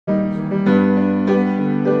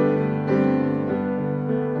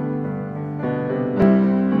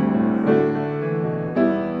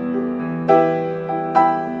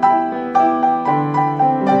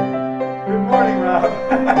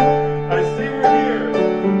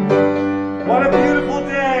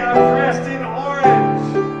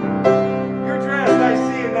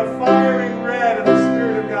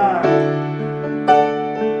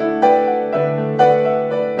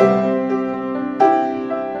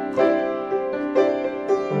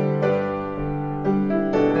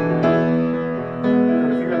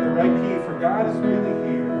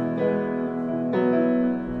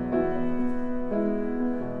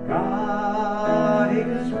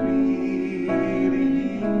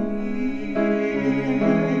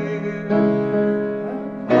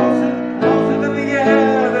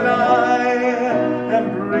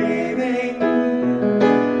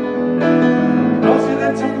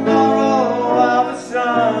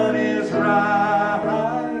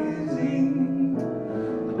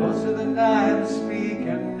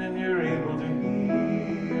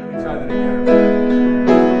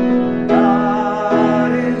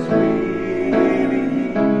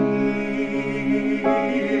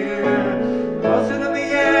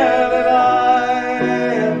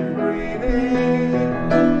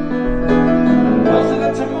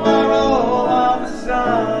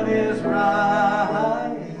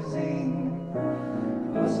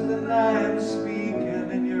than I am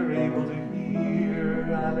speaking and you're able to hear.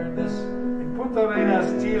 I learned this in Punta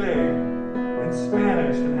Arenas, Chile, in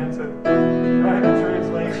Spanish, and had to write a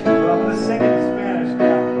translation. But I'm going to sing it in Spanish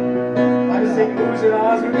now. I just sing oohs and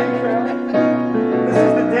ahs with me. This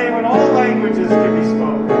is the day when all languages can be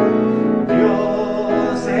spoken.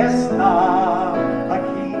 Dios está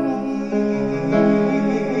aquí,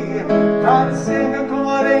 tan cerca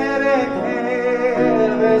como el aire que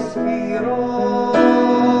respiro,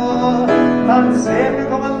 tan cerca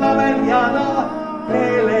como la mañana que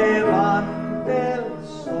levanta el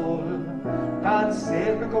sol, tan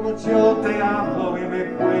cerca como yo te hablo y me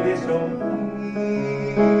puedes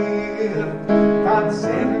oír, tan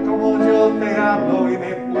cerca como yo te hablo y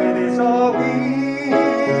me puedes oír,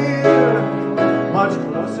 much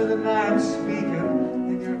closer than I am speaking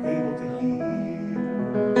and you're able to hear.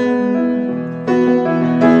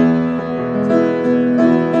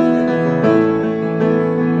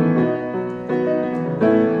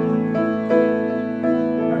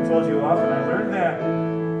 I've told you often, I learned that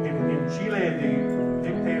in Chile, the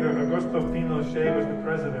dictator Augusto Pinochet was the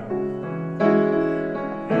president.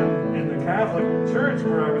 And in the Catholic Church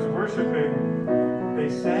where I was worshiping, they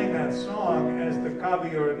sang that song as the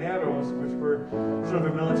caballeros, which were sort of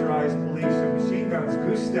the militarized police and machine guns,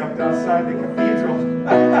 goose-stepped outside the cathedral.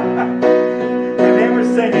 And they were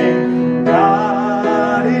singing,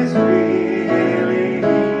 God is really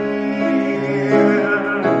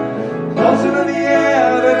here, closer than the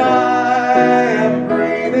air that I am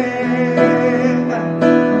breathing,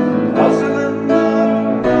 closer than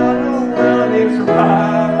the sun is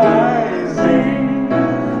rising,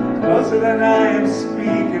 closer than I am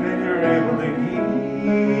speaking and you're able to hear,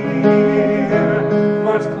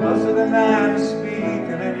 much closer than I am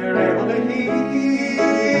speaking and you're able to hear,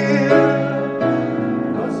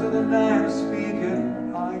 closer than I am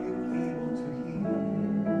speaking, are you able to hear?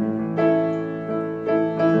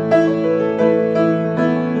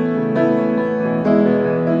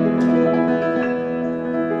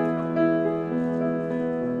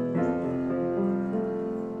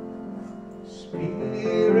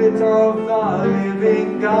 Spirit of the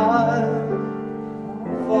living God,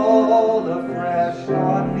 fall afresh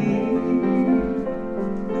on me.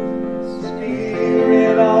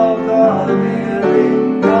 Spirit of the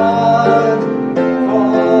living God,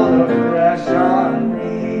 fall afresh on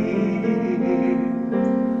me.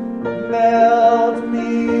 Melt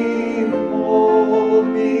me, mold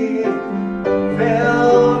me,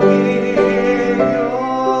 fill me,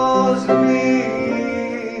 use me.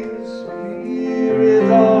 Spirit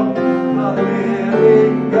of the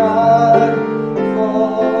living God,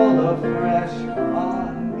 fall afresh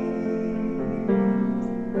on me.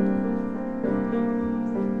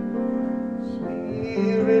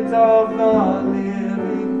 Spirit of the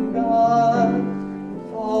living God,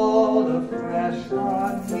 fall afresh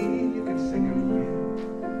on me. You can sing it with me.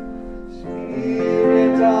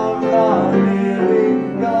 Spirit of the living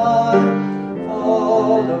God,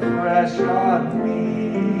 fall afresh on me.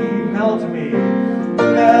 Melt me,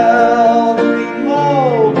 melt me,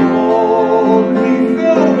 mold me,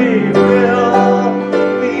 fill me,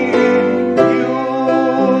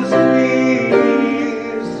 use me.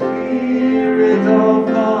 Spirit of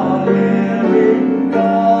the living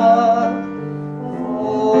God,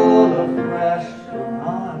 fall afresh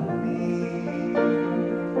on me.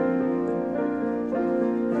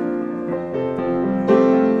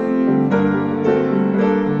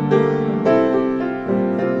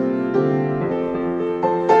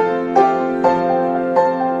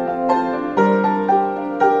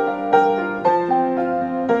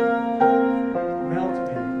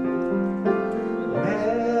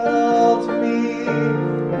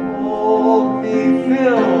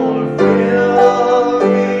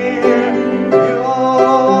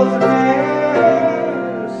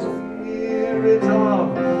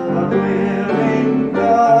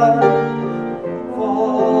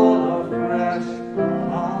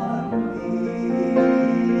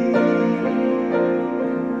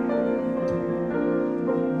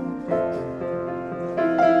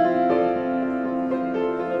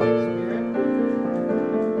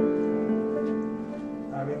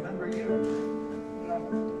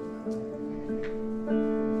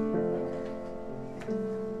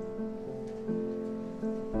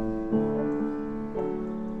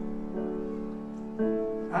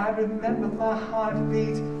 I remember my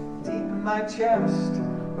heartbeat deep in my chest,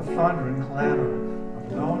 the thunder and clamor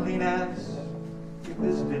of loneliness. You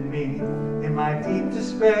visited me in my deep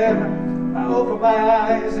despair. I opened my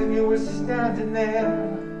eyes and you were standing there.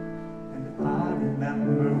 And I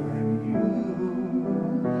remember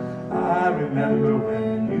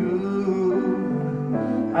when you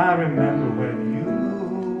I remember when you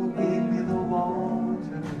gave me the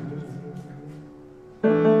water.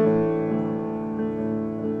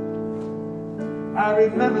 I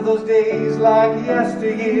remember those days like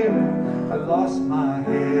yesteryear. I lost my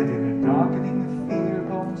head in a darkening fear.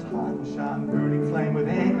 Bones hot and shine, burning flame with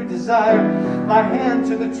angry desire. My hand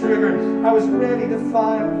to the trigger, I was ready to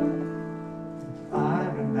fire. I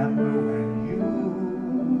remember when you,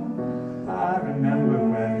 I remember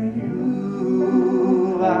when you,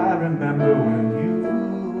 I remember when you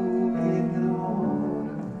gave me the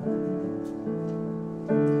water.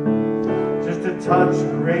 Just a touch of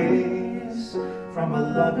grace from a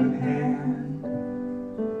loving hand.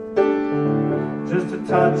 Just a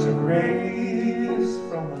touch of grace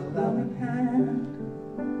from a loving hand.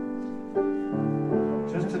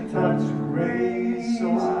 Just a touch of grace so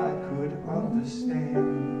I could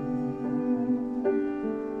understand.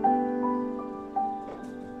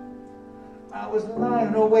 I was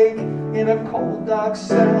lying awake in a cold dark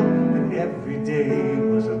cell, and every day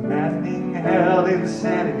was a maddening hell.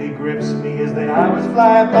 Insanity grips me as the hours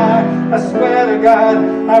fly by. I swear to God,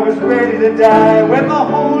 I was ready to die when the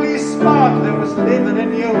holy spark that was living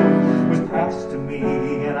in you was passed to me,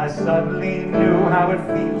 and I suddenly knew how it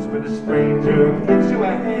feels when a stranger gives you a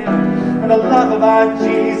hand, and the love of our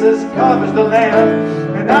Jesus covers the land.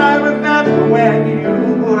 And I remember when you,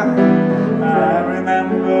 I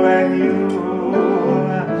remember when you,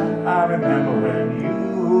 I remember when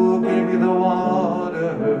you gave me the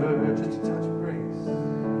water. Just a touch of grace,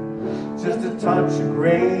 just a touch of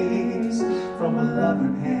grace from a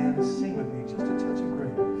loving hand. Sing with me, just a touch of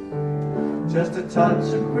grace, just a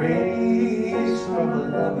touch of grace from a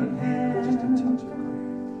loving hand. Just a touch of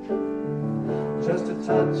grace, just a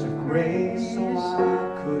touch of grace so I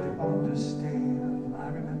could understand. I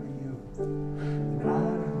remember you, and I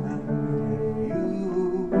remember when you,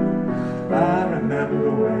 I remember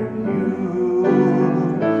when you,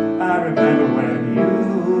 I remember when you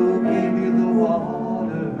gave me the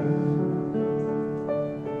water.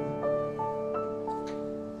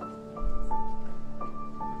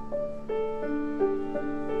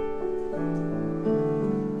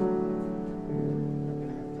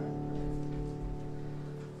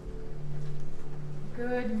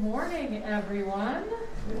 Good morning, everyone.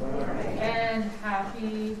 Good morning. And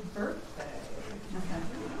happy birthday.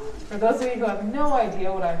 For those of you who have no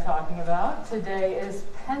idea what I'm talking about, today is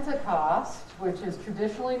Pentecost, which is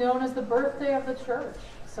traditionally known as the birthday of the church.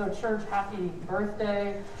 So church, happy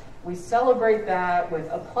birthday. We celebrate that with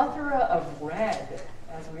a plethora of red,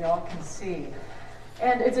 as we all can see.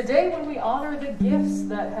 And it's a day when we honor the gifts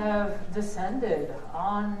that have descended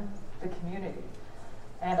on the community.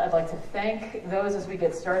 And I'd like to thank those as we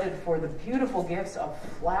get started for the beautiful gifts of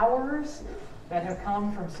flowers that have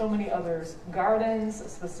come from so many others' gardens.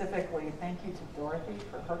 Specifically, thank you to Dorothy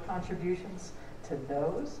for her contributions to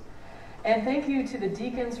those. And thank you to the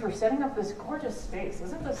deacons for setting up this gorgeous space.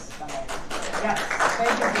 Isn't this stunning? Yes,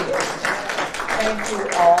 thank you, deacons. Thank you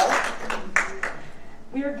all.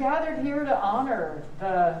 We are gathered here to honor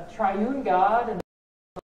the triune God and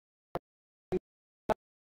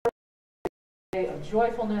a day of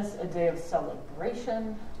joyfulness, a day of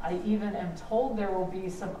celebration. I even am told there will be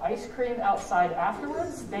some ice cream outside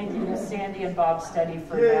afterwards. Thank you to Sandy and Bob Steady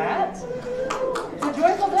for that. It's a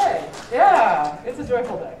joyful day. Yeah, it's a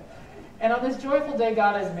joyful day. And on this joyful day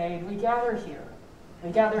God has made, we gather here.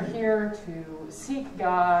 We gather here to seek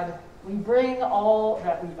God. We bring all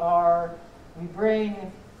that we are. We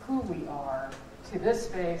bring who we are to this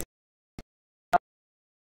space.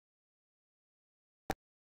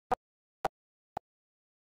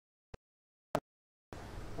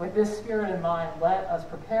 With this spirit in mind, let us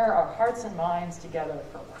prepare our hearts and minds together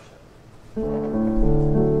for worship.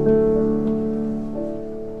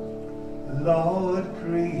 Lord,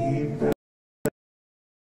 prepare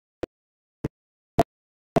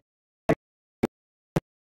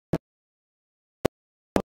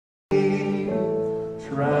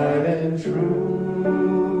tried and true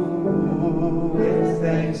with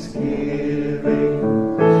thanksgiving.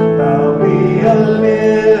 I'll be a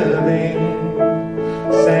living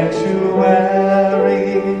sanctuary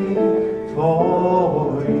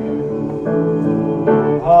for you.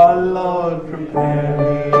 Our Lord, prepare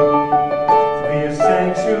me to be a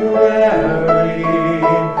sanctuary,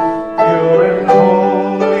 pure and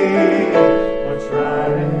holy, but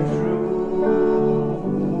tried and true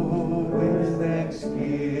with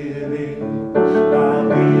thanksgiving. I'll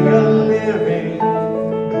be a living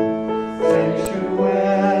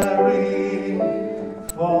sanctuary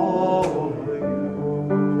for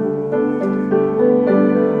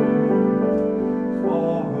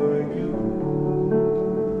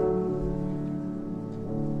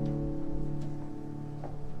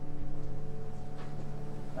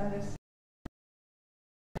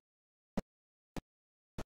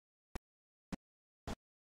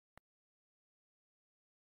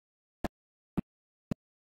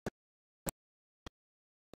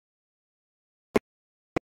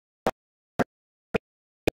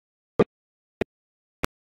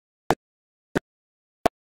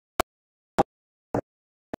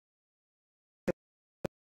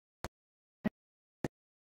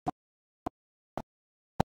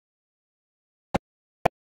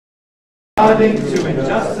responding to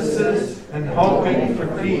injustices and hoping for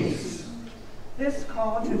peace. This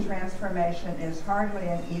call to transformation is hardly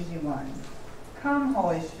an easy one. Come,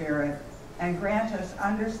 Holy Spirit, and grant us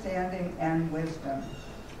understanding and wisdom.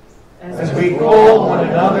 As we call one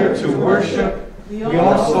another to worship, we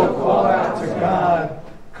also call out to God,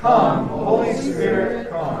 "Come, Holy Spirit,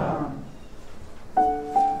 come."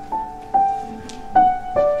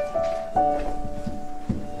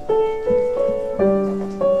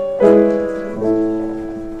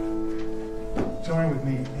 Join with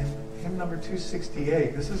me in hymn number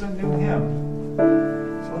 268. This is a new hymn.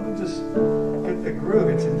 So let me just get the groove.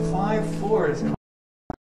 It's in 5/4. It's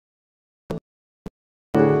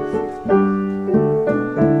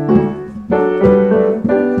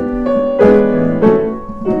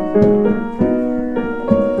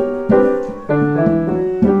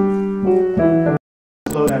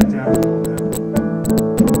slow that down a little bit.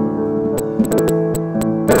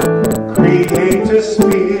 Creator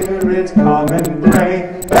Spirit, come and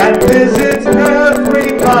pray and visit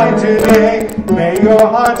every mind today. May your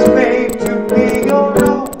hearts made to be your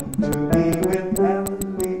own, to be with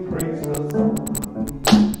heavenly grace alone.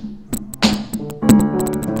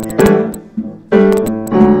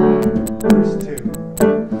 Verse 2.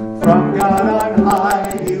 From God on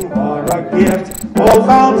high, you are a gift. O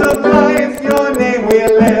fount of life, your name we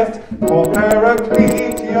lift. O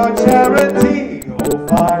Paraclete, your charity. O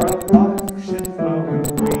fire of ocean flowing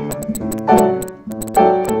free.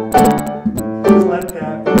 Just let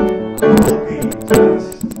that cool beat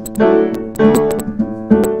just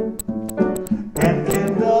and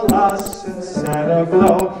kindle us and set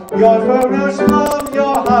aglow. Your ferocious love,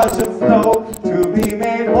 your hearts aflow. To be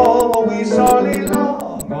made whole, we sorely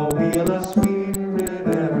long. Oh, heal us, Spirit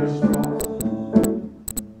ever strong.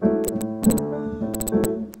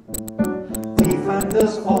 Defend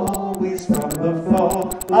us always from the foe.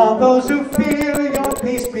 On those who fear your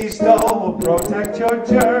peace bestow. Protect your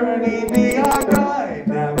journey, be our guide,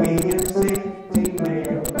 that we in safety may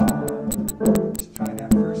abide. Let's try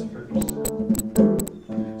that first verse.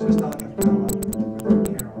 Just not a cappella with a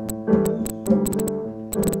carol.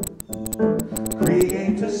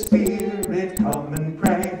 Creator Spirit, come and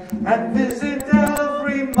pray and visit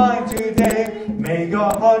every mind today. May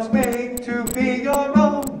your hearts make to be your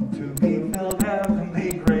own, to be filled heavenly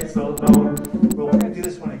grace alone. Well, we're going to do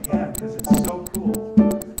this one again because it's so cool.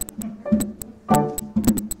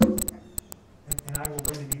 And I will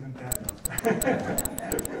bring it even better.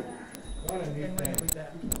 What a neat thing.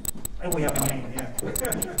 And we have rain, yeah.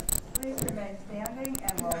 Please remain standing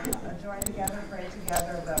and we'll join together, pray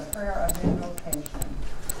together the prayer of invocation.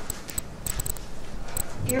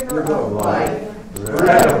 Giver of life,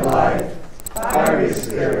 Bread of life, fiery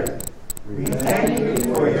Spirit, we thank you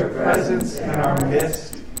for your presence in our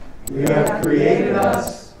midst. You have created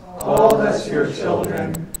us, called us your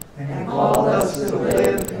children, and called us to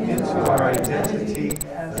live into our identity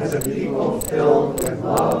as a people filled with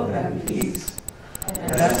love and peace,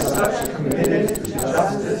 and as such committed to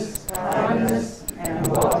justice, kindness, and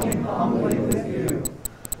walking humbly with you,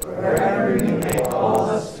 wherever you may call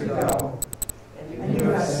us to go. And you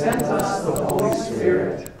have sent us the Holy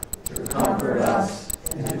Spirit to comfort us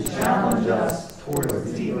and to challenge us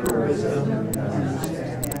towards deeper wisdom and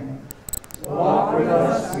understanding. Walk with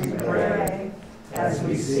us, we pray, as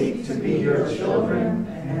we seek to be your children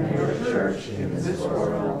and your church in this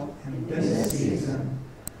world, in this season.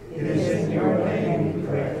 It is in your name we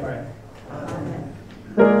pray. Amen.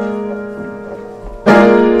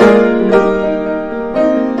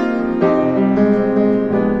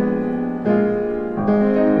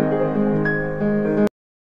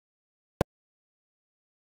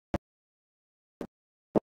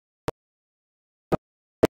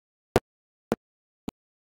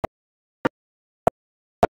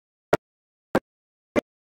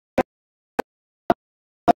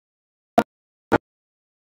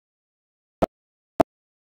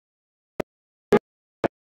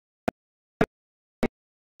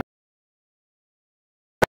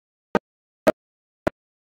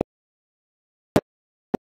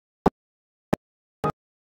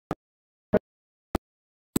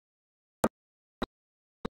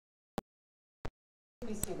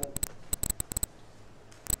 Be seated.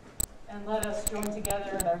 And let us join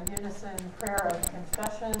together in our unison prayer of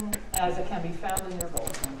confession as it can be found in your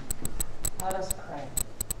bulletin. Let us pray.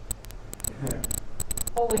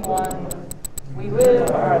 Holy One, we live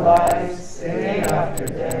our lives day after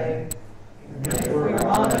day. And if we're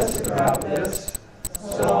honest about this,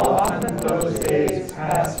 so often those days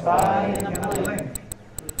pass by in a blink,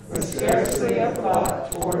 with scarcely a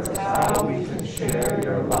thought towards how we can share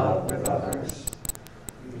your love with others.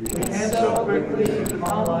 We can so quickly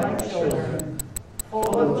become like children,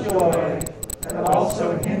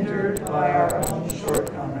 by our own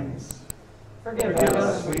shortcomings. Forgive Forgive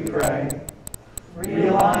us. us, we pray.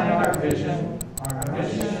 Realign our vision, our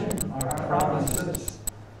mission, our promises.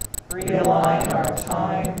 Realign our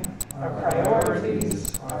time, our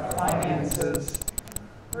priorities, our finances.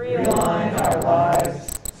 Realign our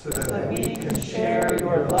lives so that we can share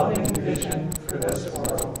your loving vision for this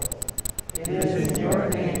world. It is in your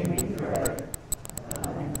name we pray.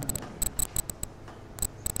 Amen.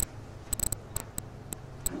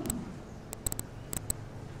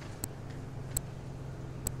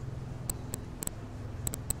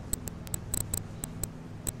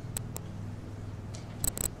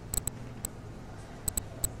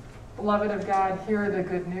 Beloved of God, hear the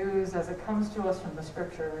good news as it comes to us from the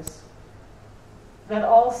Scriptures, that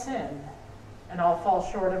all sin and all fall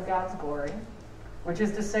short of God's glory, which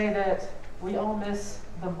is to say that we all miss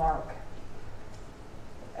the mark.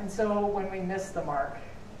 And so when we miss the mark,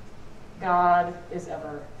 God is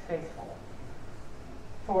ever faithful.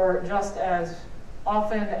 For just as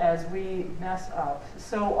often as we mess up,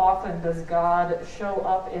 so often does God show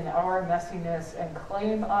up in our messiness and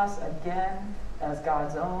claim us again as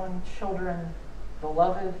God's own children,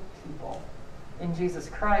 beloved people. In Jesus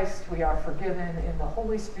Christ, we are forgiven. In the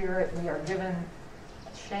Holy Spirit, we are given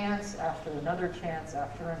a chance after another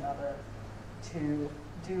to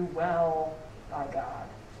do well by God.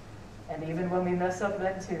 And even when we mess up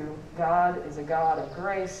then too, God is a God of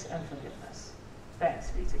grace and forgiveness. Thanks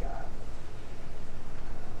be to God.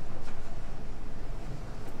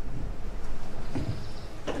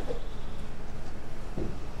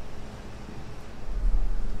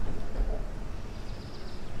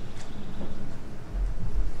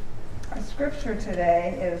 Our scripture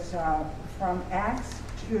today is from Acts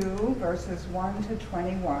 2, verses 1 to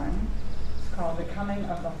 21. It's called The Coming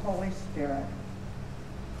of the Holy Spirit.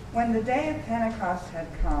 When the day of Pentecost had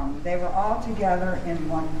come, they were all together in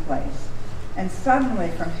one place. And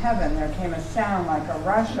suddenly from heaven there came a sound like a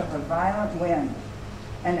rush of a violent wind,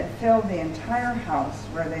 and it filled the entire house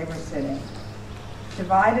where they were sitting.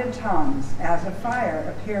 Divided tongues, as of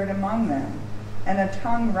fire, appeared among them, and a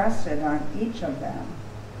tongue rested on each of them.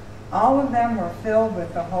 All of them were filled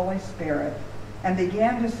with the Holy Spirit and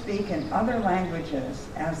began to speak in other languages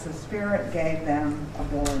as the Spirit gave them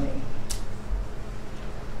ability.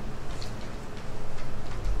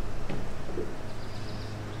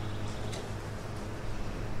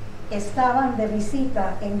 Estaban de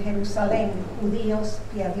visita en Jerusalén judíos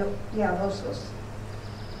piadosos,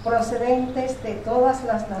 procedentes de todas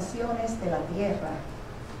las naciones de la tierra.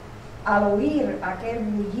 Al oír aquel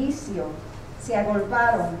bullicio, se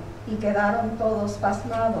agolparon y quedaron todos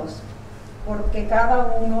pasmados, porque cada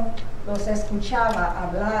uno los escuchaba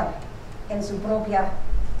hablar en su propio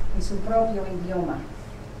idioma.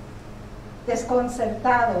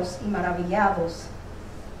 Desconcertados y maravillados,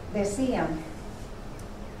 decían: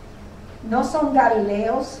 ¿no son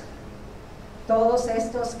galileos todos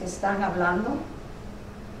estos que están hablando?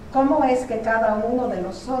 ¿Cómo es que cada uno de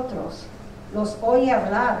nosotros los oye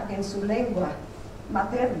hablar en su lengua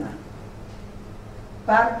materna?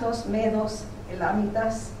 Partos, medos,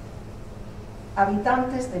 elamitas,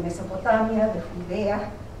 habitantes de Mesopotamia, de Judea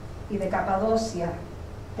y de Capadocia,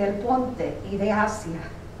 del Ponte y de Asia,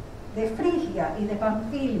 de Frigia y de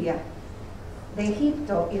Panfilia, de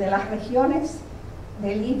Egipto y de las regiones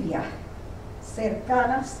de Libia,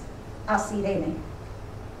 cercanas a Cirene,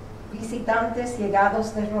 visitantes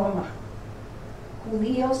llegados de Roma,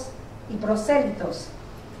 judíos y prosélitos,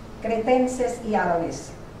 cretenses y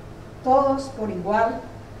árabes, todos por igual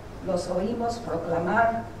los oímos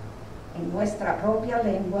proclamar en nuestra propia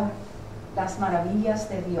lengua las maravillas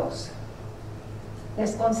de Dios.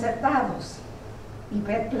 Desconcertados y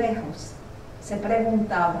perplejos, se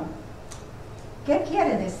preguntaban: ¿qué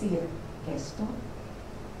quiere decir esto?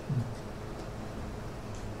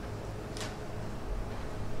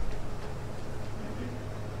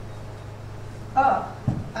 Or,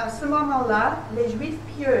 à ce moment-là, les Juifs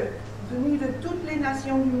pieux, venus de toutes les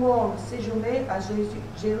nations du monde, séjournaient à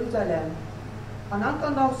Jérusalem. En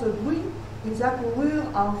entendant ce bruit, ils accoururent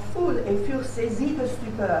en foule et furent saisis de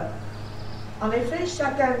stupeur. En effet,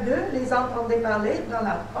 chacun d'eux les entendait parler dans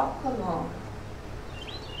leur propre langue.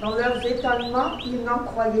 Dans leur étonnement, ils n'en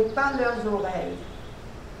croyaient pas leurs oreilles.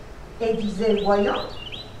 Et disaient: voyons,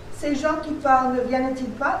 ces gens qui parlent ne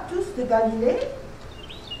viennent-ils pas tous de Galilée?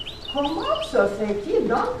 Comment se fait-il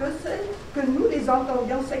donc que nous les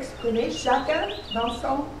entendions s'exprimer chacun dans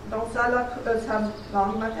sa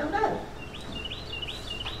langue maternelle?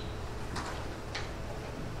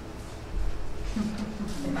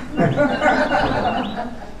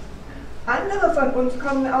 Andere von uns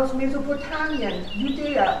kommen aus Mesopotamien,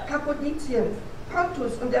 Judäa, Kappadokien,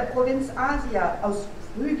 Pontus und der Provinz Asia, aus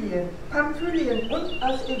Phrygien, Pamphylien und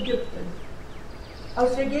aus Ägypten,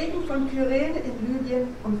 aus der Gegend von Kyrene in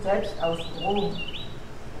Lydien und selbst aus Rom.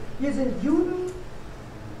 Wir sind Juden,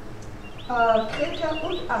 Kreter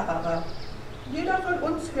und Araber. Jeder von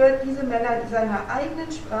uns hört diese Männer in seiner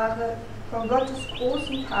eigenen Sprache von Gottes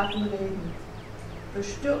großen Taten reden.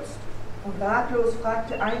 Bestürzt und ratlos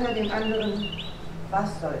fragte einer den anderen, was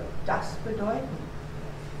soll das bedeuten?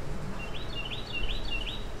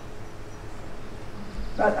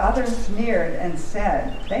 But others sneered and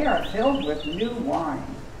said, "They are filled with new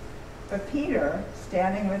wine." But Peter,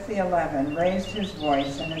 standing with the 11, raised his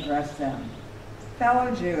voice and addressed them.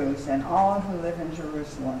 "Fellow Jews and all who live in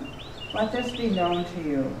Jerusalem, let this be known to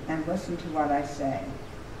you, and listen to what I say.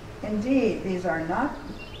 Indeed, these are not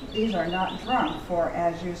drunk, for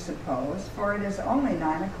as you suppose, for it is only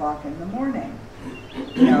 9 o'clock in the morning.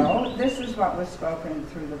 No, this is what was spoken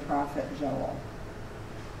through the prophet Joel.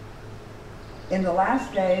 In the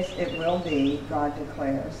last days it will be, God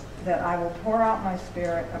declares, that I will pour out my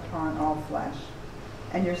spirit upon all flesh,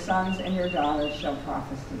 and your sons and your daughters shall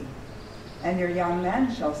prophesy, and your young men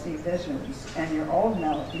shall see visions, and your old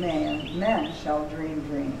men shall dream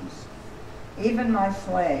dreams. Even my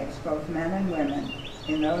slaves, both men and women,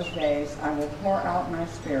 in those days I will pour out my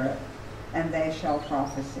spirit, and they shall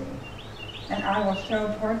prophesy. And I will show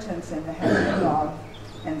portents in the heaven above,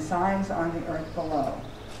 and signs on the earth below,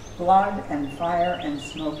 blood and fire and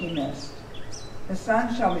smoky mist. The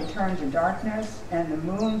sun shall be turned to darkness, and the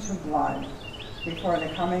moon to blood, before the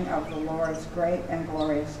coming of the Lord's great and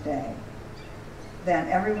glorious day. Then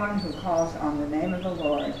everyone who calls on the name of the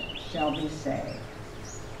Lord shall be saved."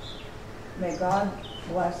 May God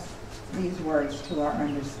bless these words to our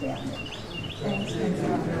understanding. Thanks be to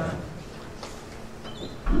God.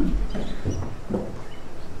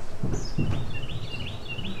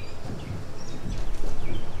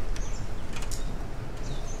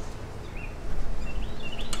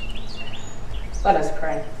 Let us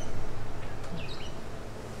pray.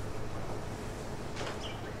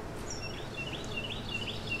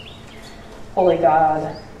 Holy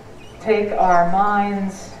God, take our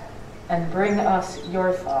minds and bring us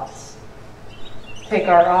your thoughts. Take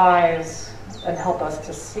our eyes and help us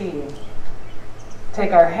to see.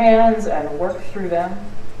 Take our hands and work through them.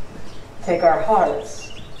 Take our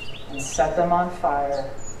hearts and set them on fire.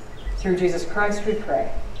 Through Jesus Christ we pray.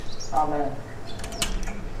 Amen.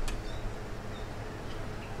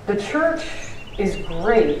 The church is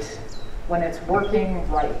great when it's working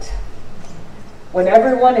right. When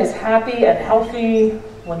everyone is happy and healthy,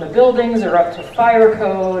 when the buildings are up to fire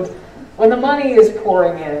code, when the money is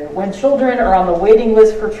pouring in, when children are on the waiting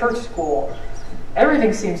list for church school,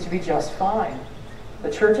 everything seems to be just fine.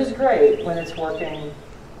 The church is great when it's working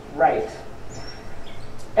right.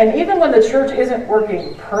 And even when the church isn't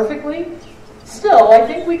working perfectly, still, I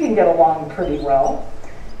think we can get along pretty well.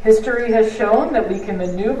 History has shown that we can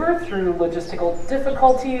maneuver through logistical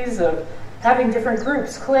difficulties of having different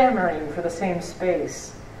groups clamoring for the same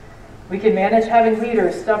space. We can manage having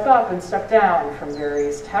leaders step up and step down from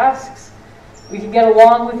various tasks. We can get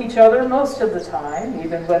along with each other most of the time,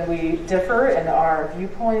 even when we differ in our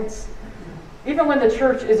viewpoints. Even when the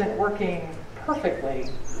church isn't working perfectly,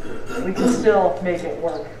 we can still make it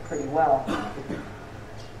work pretty well.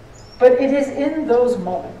 But it is in those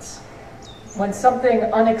moments when something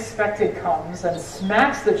unexpected comes and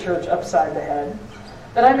smacks the church upside the head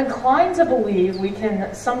that I'm inclined to believe we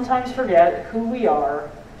can sometimes forget who we are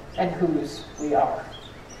and whose we are.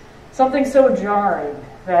 Something so jarring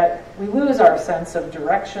that we lose our sense of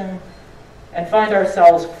direction and find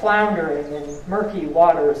ourselves floundering in murky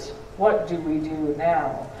waters. What do we do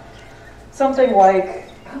now? Something like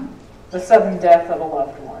the sudden death of a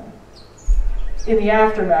loved one. In the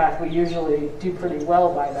aftermath, we usually do pretty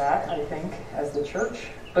well by that, I think, as the church.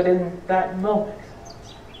 But in that moment,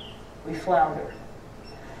 we flounder.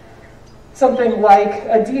 Something like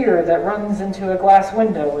a deer that runs into a glass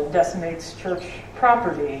window and decimates church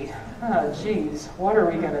property. Geez, what are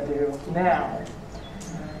we going to do now?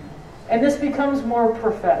 And this becomes more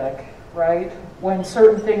prophetic, right? When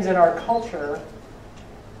certain things in our culture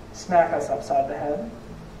smack us upside the head.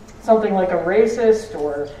 Something like a racist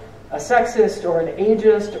or a sexist or an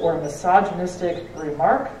ageist or a misogynistic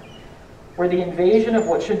remark, where the invasion of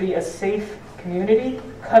what should be a safe community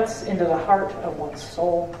cuts into the heart of one's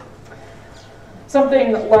soul.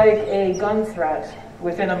 Something like a gun threat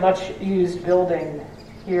within a much-used building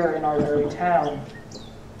here in our very town.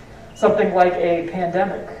 Something like a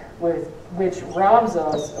pandemic which robs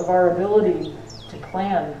us of our ability to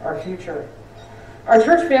plan our future. Our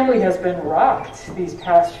church family has been rocked these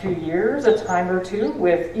past few years, a time or two,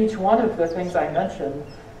 with each one of the things I mentioned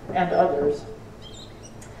and others.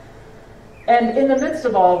 And in the midst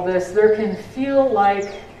of all of this, there can feel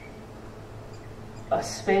like a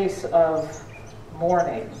space of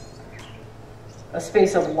mourning, a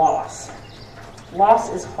space of loss.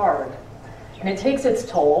 Loss is hard, and it takes its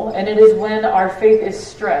toll, and it is when our faith is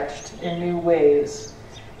stretched in new ways.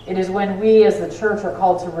 It is when we as the church are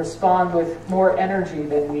called to respond with more energy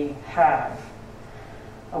than we have.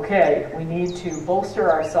 Okay, we need to bolster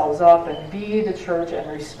ourselves up and be the church and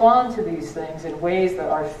respond to these things in ways that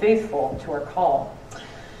are faithful to our call.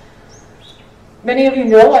 Many of you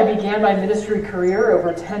know I began my ministry career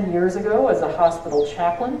over 10 years ago as a hospital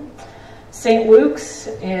chaplain. St. Luke's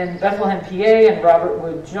in Bethlehem, PA, and Robert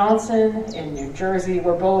Wood Johnson in New Jersey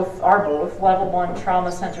are both level 1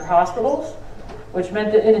 trauma center hospitals, which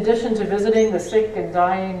meant that in addition to visiting the sick and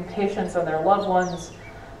dying patients and their loved ones,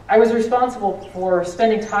 I was responsible for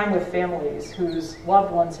spending time with families whose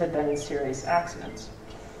loved ones had been in serious accidents.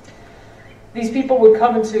 These people would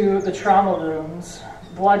come into the trauma rooms,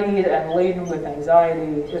 bloodied and laden with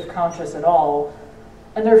anxiety, if conscious at all,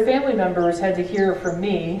 and their family members had to hear from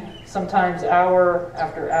me, sometimes hour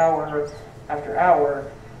after hour after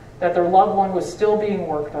hour, that their loved one was still being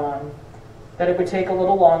worked on, that it would take a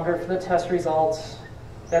little longer for the test results,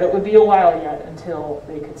 that it would be a while yet until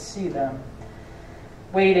they could see them.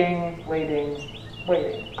 Waiting, waiting,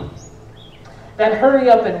 waiting. That hurry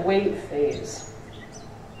up and wait phase.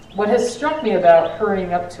 What has struck me about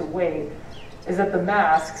hurrying up to wait is that the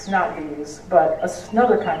masks, not these, but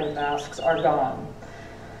another kind of masks, are gone.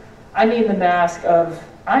 I mean the mask of,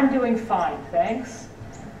 I'm doing fine, thanks,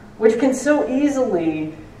 which can so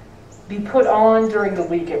easily be put on during the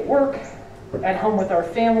week at work, at home with our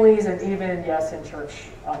families, and even, yes, in church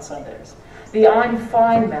on Sundays. The I'm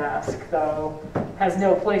fine mask, though, has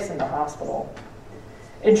no place in the hospital.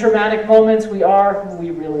 In traumatic moments, we are who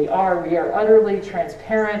we really are. We are utterly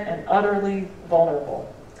transparent and utterly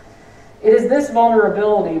vulnerable. It is this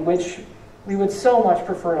vulnerability, which we would so much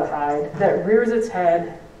prefer to hide, that rears its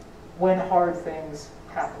head when hard things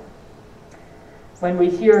happen. When we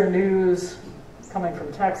hear news coming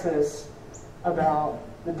from Texas about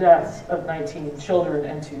the deaths of 19 children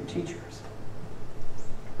and 2 teachers,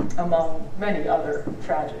 among many other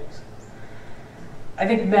tragedies. I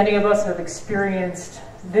think many of us have experienced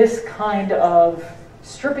this kind of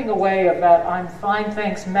stripping away of that I'm fine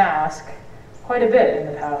thanks mask quite a bit in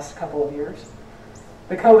the past couple of years.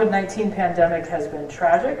 The COVID-19 pandemic has been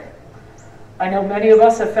tragic. I know many of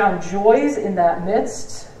us have found joys in that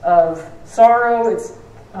midst of sorrow. It's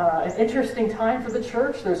an interesting time for the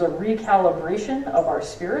church. There's a recalibration of our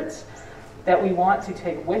spirits that we want to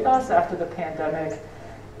take with us after the pandemic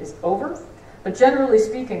is over. But generally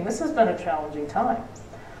speaking, this has been a challenging time.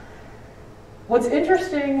 What's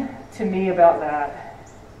interesting to me about that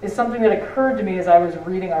is something that occurred to me as I was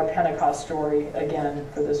reading our Pentecost story again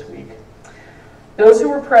for this week. Those who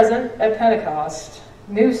were present at Pentecost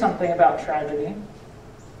knew something about tragedy,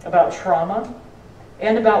 about trauma,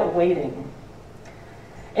 and about waiting.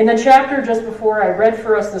 In the chapter just before I read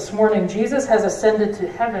for us this morning, Jesus has ascended to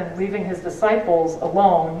heaven, leaving his disciples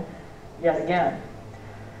alone yet again.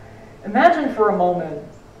 Imagine for a moment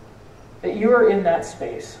that you are in that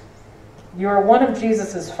space. You are one of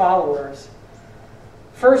Jesus' followers.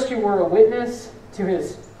 First, you were a witness to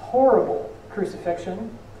his horrible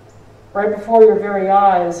crucifixion. Right before your very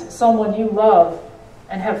eyes, someone you love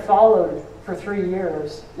and have followed for 3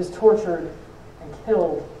 years is tortured and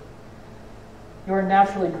killed. You are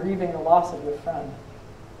naturally grieving the loss of your friend.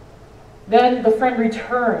 Then the friend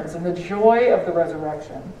returns in the joy of the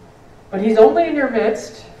resurrection, but he's only in your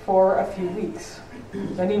midst for a few weeks.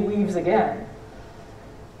 Then he leaves again.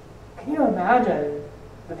 Can you imagine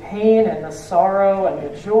the pain and the sorrow and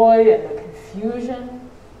the joy and the confusion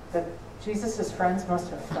that Jesus' friends must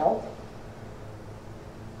have felt?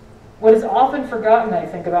 What is often forgotten, I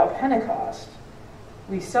think, about Pentecost,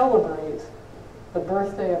 we celebrate the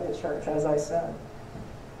birthday of the church, as I said.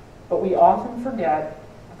 But we often forget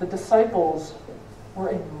the disciples were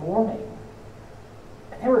in mourning.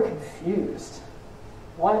 And they were confused.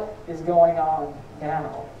 What is going on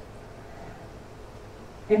now?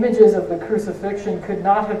 Images of the crucifixion could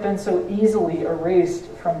not have been so easily erased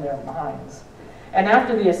from their minds. And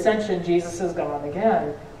after the ascension, Jesus is gone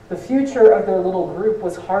again. The future of their little group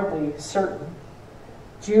was hardly certain.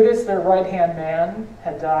 Judas, their right-hand man,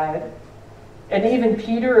 had died. And even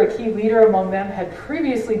Peter, a key leader among them, had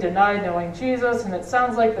previously denied knowing Jesus, and it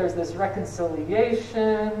sounds like there's this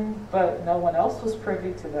reconciliation, but no one else was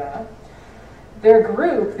privy to that. Their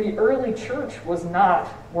group, the early church, was not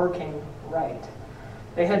working right.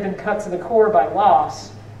 They had been cut to the core by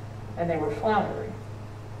loss, and they were floundering.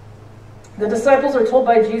 The disciples are told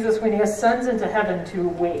by Jesus when he ascends into heaven to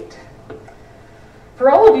wait. For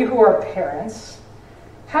all of you who are parents,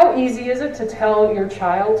 how easy is it to tell your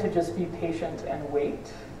child to just be patient and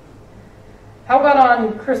wait? How about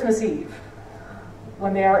on Christmas Eve,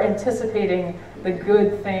 when they are anticipating the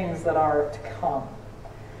good things that are to come?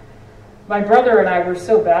 My brother and I were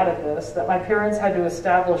so bad at this that my parents had to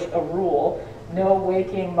establish a rule: no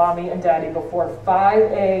waking mommy and daddy before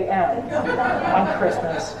 5 a.m. on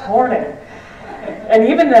Christmas morning. And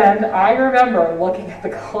even then, I remember looking at the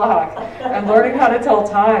clock and learning how to tell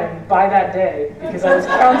time by that day, because I was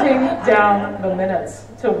counting down the minutes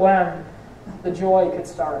to when the joy could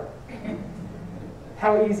start.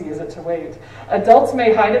 How easy is it to wait? Adults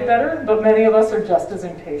may hide it better, but many of us are just as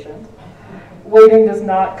impatient. Waiting does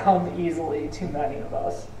not come easily to many of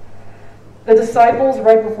us. The disciples,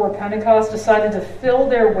 right before Pentecost, decided to fill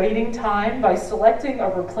their waiting time by selecting a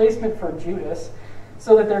replacement for Judas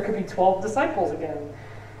so that there could be 12 disciples again.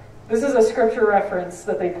 This is a scripture reference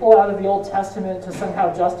that they pull out of the Old Testament to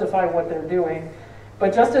somehow justify what they're doing.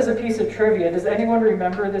 But just as a piece of trivia, does anyone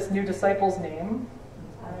remember this new disciple's name?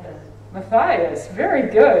 Matthias. Very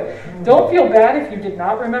good. Don't feel bad if you did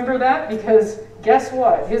not remember that, because guess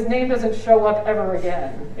what? His name doesn't show up ever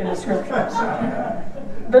again in the scriptures.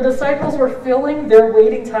 The disciples were filling their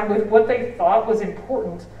waiting time with what they thought was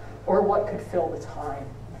important or what could fill the time.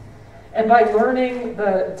 And by learning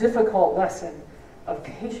the difficult lesson of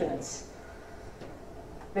patience,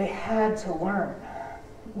 they had to learn.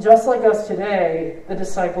 Just like us today, the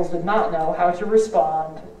disciples did not know how to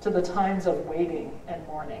respond to the times of waiting and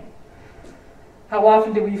mourning. How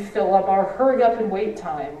often do we fill up our hurry up and wait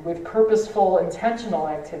time with purposeful, intentional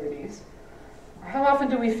activities? How often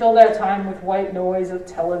do we fill that time with white noise of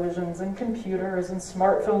televisions and computers and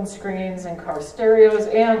smartphone screens and car stereos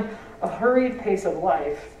and a hurried pace of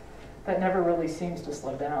life that never really seems to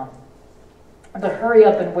slow down? The hurry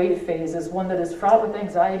up and wait phase is one that is fraught with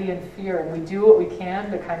anxiety and fear, and we do what we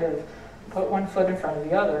can to kind of put one foot in front of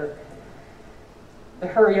the other. The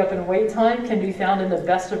hurry up and wait time can be found in the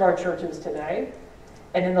best of our churches today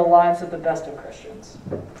and in the lives of the best of Christians.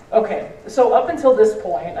 Okay, so up until this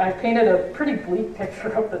point, I've painted a pretty bleak picture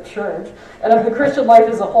of the church and of the Christian life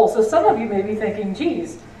as a whole. So some of you may be thinking,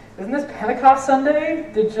 geez, isn't this Pentecost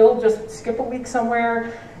Sunday? Did Jill just skip a week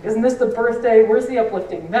somewhere? Isn't this the birthday? Where's the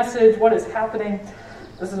uplifting message? What is happening?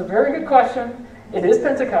 This is a very good question. It is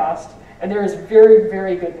Pentecost, and there is very,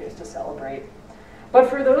 very good news to celebrate. But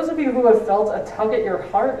for those of you who have felt a tug at your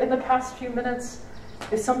heart in the past few minutes,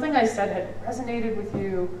 if something I said had resonated with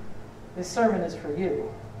you, this sermon is for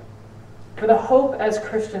you. For the hope as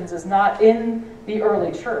Christians is not in the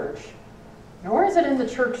early church, nor is it in the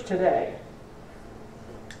church today,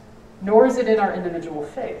 nor is it in our individual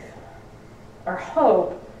faith. Our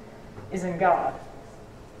hope is in God.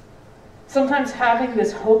 Sometimes having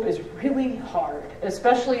this hope is really hard,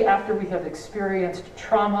 especially after we have experienced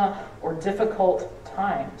trauma or difficult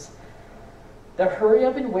times. The hurry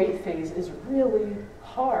up and wait phase is really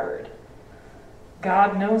hard.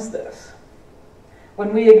 God knows this.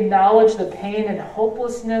 When we acknowledge the pain and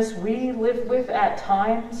hopelessness we live with at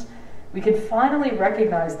times, we can finally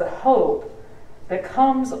recognize the hope that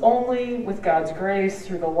comes only with God's grace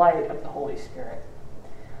through the light of the Holy Spirit.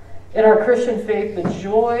 In our Christian faith, the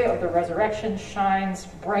joy of the resurrection shines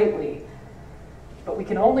brightly, but we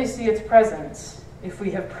can only see its presence if we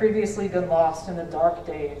have previously been lost in the dark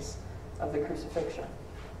days of the crucifixion.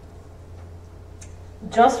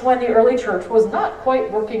 Just when the early church was not quite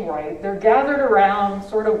working right, they're gathered around,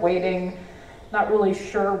 sort of waiting, not really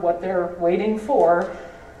sure what they're waiting for,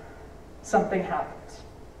 something happens.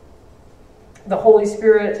 The Holy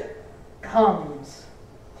Spirit comes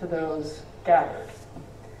to those gathered,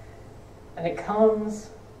 and it comes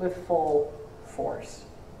with full force.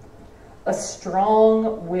 A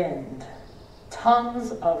strong wind,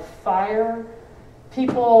 tongues of fire,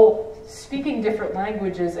 people speaking different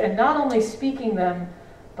languages, and not only speaking them,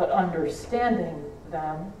 but understanding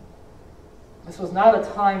them. This was not a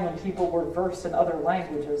time when people were versed in other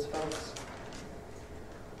languages, folks.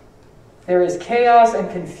 There is chaos and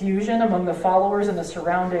confusion among the followers and the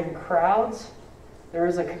surrounding crowds. There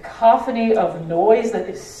is a cacophony of noise that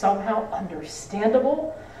is somehow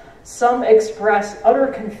understandable. Some express utter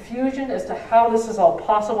confusion as to how this is all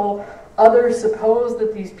possible. Others suppose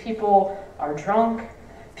that these people are drunk.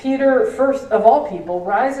 Peter, first of all people,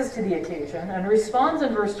 rises to the occasion and responds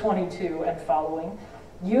in verse 22 and following,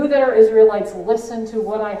 "You that are Israelites, listen to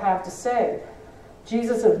what I have to say.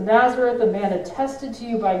 Jesus of Nazareth, a man attested to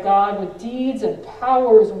you by God with deeds and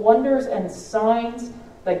powers, wonders and signs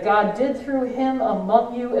that God did through him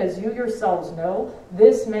among you, as you yourselves know,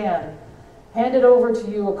 this man, handed over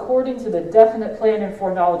to you according to the definite plan and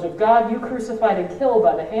foreknowledge of God, you crucified and killed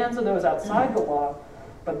by the hands of those outside the law,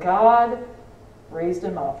 but God raised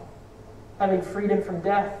him up, having freed him from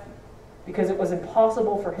death, because it was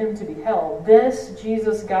impossible for him to be held. This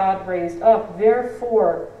Jesus God raised up,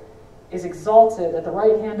 therefore is exalted at the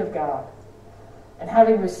right hand of God. And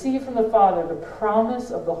having received from the Father the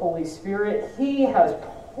promise of the Holy Spirit, he has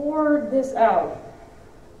poured this out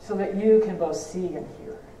so that you can both see and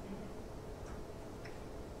hear.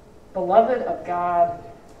 Beloved of God,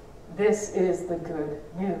 this is the good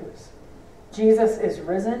news. Jesus is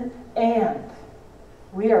risen, and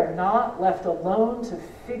we are not left alone to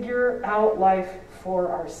figure out life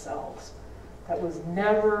for ourselves. That was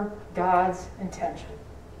never God's intention.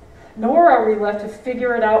 Nor are we left to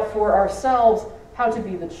figure it out for ourselves how to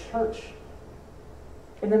be the church.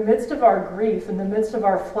 In the midst of our grief, in the midst of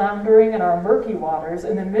our floundering and our murky waters,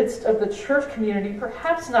 in the midst of the church community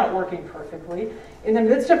perhaps not working perfectly, in the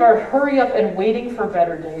midst of our hurry up and waiting for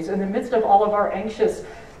better days, in the midst of all of our anxious,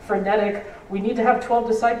 frenetic, we need to have 12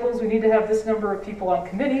 disciples, we need to have this number of people on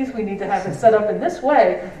committees, we need to have it set up in this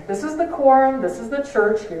way, this is the quorum, this is the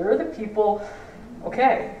church, here are the people.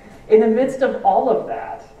 Okay, in the midst of all of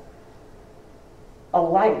that, a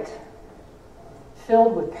light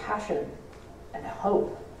filled with passion and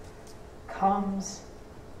hope comes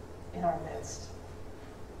in our midst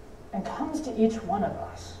and comes to each one of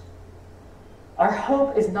us. Our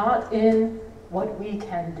hope is not in what we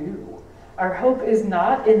can do. Our hope is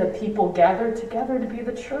not in the people gathered together to be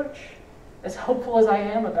the church, as hopeful as I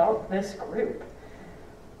am about this group.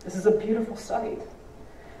 This is a beautiful sight.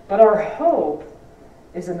 But our hope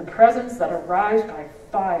is in the presence that arrives by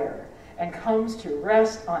fire and comes to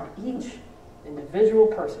rest on each individual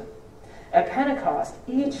person. At Pentecost,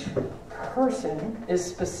 each person is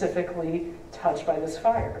specifically touched by this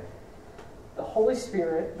fire. The Holy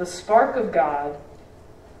Spirit, the spark of God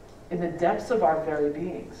in the depths of our very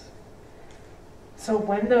beings. So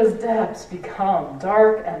when those depths become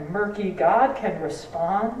dark and murky, God can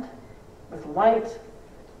respond with light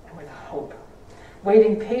and with hope.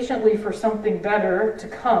 Waiting patiently for something better to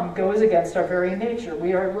come goes against our very nature.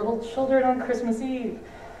 We are little children on Christmas Eve.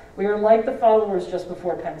 We are like the followers just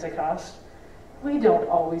before Pentecost. We don't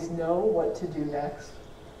always know what to do next.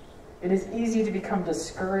 It is easy to become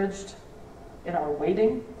discouraged in our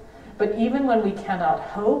waiting, but even when we cannot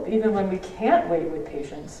hope, even when we can't wait with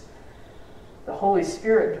patience, the Holy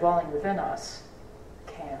Spirit dwelling within us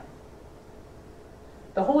can.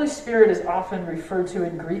 The Holy Spirit is often referred to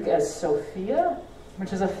in Greek as Sophia,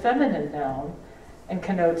 which is a feminine noun and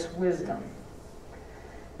connotes wisdom.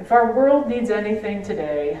 If our world needs anything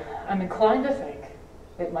today, I'm inclined to think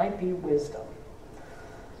it might be wisdom.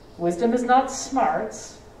 Wisdom is not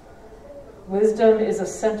smarts. Wisdom is a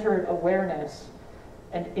centered awareness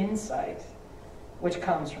and insight which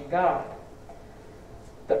comes from God.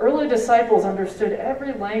 The early disciples understood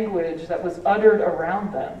every language that was uttered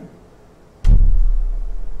around them.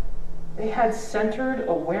 They had centered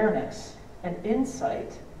awareness and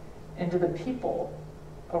insight into the people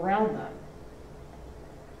around them.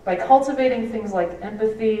 By cultivating things like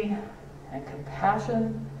empathy and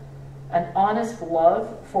compassion and honest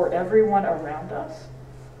love for everyone around us,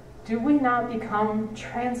 do we not become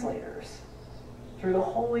translators through the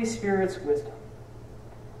Holy Spirit's wisdom?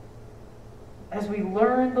 As we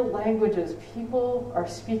learn the languages people are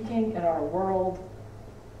speaking in our world,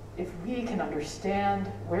 if we can understand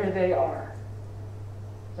where they are,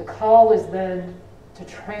 the call is then to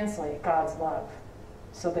translate God's love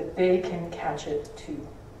so that they can catch it too.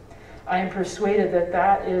 I am persuaded that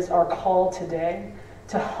that is our call today,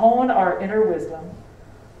 to hone our inner wisdom,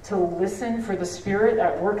 to listen for the Spirit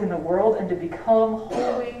at work in the world, and to become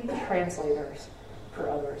holy translators for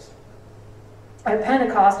others. At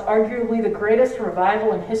Pentecost, arguably the greatest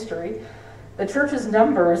revival in history, the church's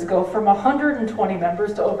numbers go from 120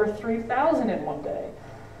 members to over 3,000 in one day.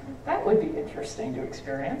 That would be interesting to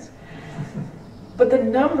experience. But the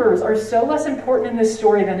numbers are so less important in this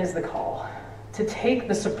story than is the call to take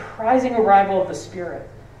the surprising arrival of the Spirit,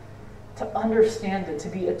 to understand it, to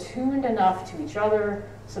be attuned enough to each other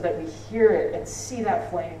so that we hear it and see that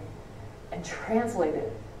flame and translate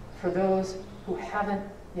it for those who haven't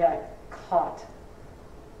yet caught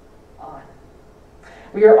on.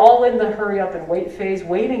 We are all in the hurry up and wait phase,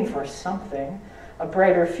 waiting for something, a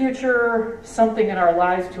brighter future, something in our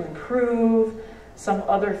lives to improve, some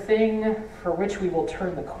other thing for which we will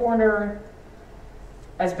turn the corner.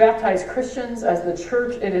 As baptized Christians, as the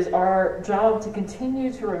church, it is our job to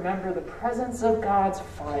continue to remember the presence of God's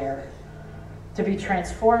fire, to be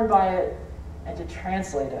transformed by it, and to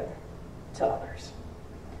translate it to others.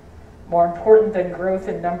 More important than growth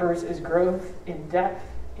in numbers is growth in depth,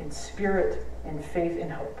 in spirit, in faith, in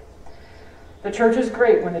hope. The church is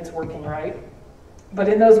great when it's working right, but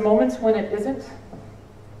in those moments when it isn't,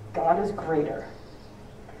 God is greater.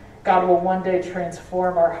 God will one day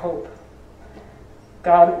transform our hope.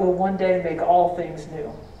 God will one day make all things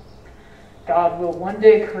new. God will one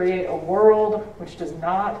day create a world which does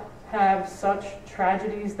not have such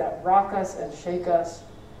tragedies that rock us and shake us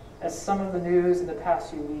as some of the news in the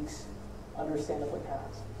past few weeks understandably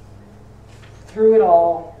has. Through it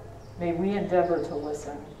all, may we endeavor to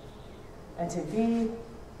listen and to be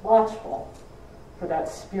watchful for that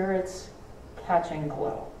Spirit's catching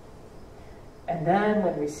glow. And then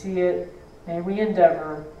when we see it, may we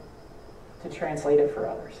endeavor to translate it for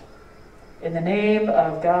others. In the name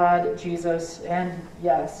of God, Jesus, and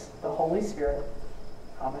yes, the Holy Spirit.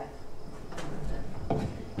 Amen.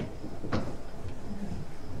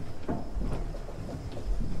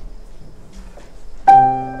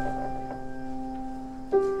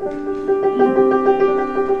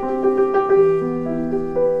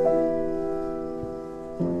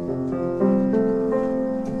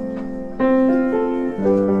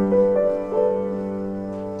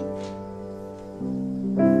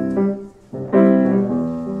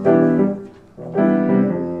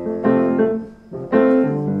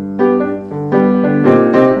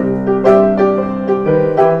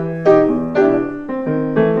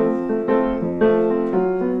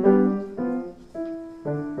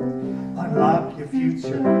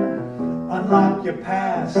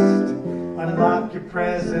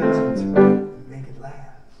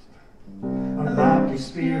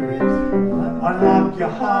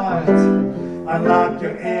 Unlock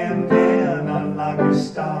your end and unlock your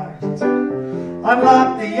start.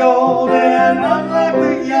 Unlock the old and unlock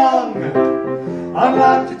the young.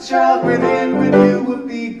 Unlock the child within when you will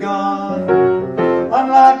be gone.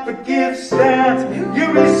 Unlock the gifts that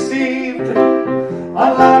you received.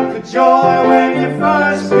 Unlock the joy when you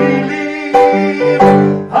first believed.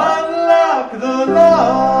 Unlock the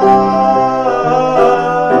love.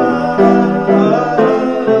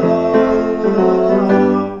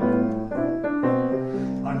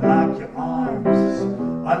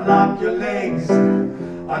 Unlock your legs,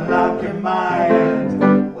 unlock your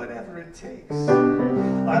mind, whatever it takes.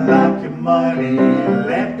 Unlock your money,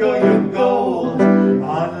 let go your gold.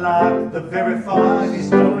 Unlock the very funny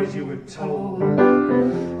stories you were told.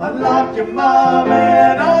 Unlock your mom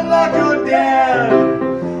and unlock your dad.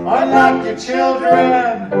 Unlock your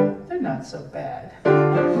children, they're not so bad.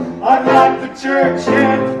 Unlock the church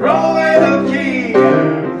and throw away the key.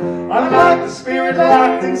 Unlock the spirit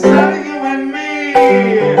locked inside of you and me.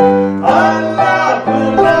 Unlock the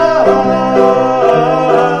love.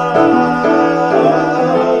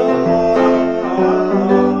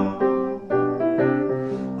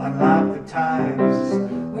 Unlock the times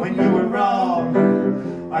when you were wrong.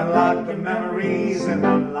 Unlock the memories and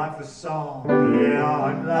unlock the song. Yeah,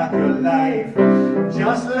 unlock your life.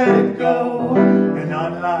 Just let it go. And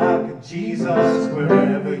unlock Jesus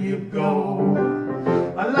wherever you go.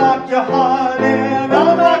 Unlock your heart and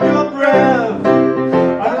unlock your breath.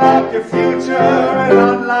 Unlock your future and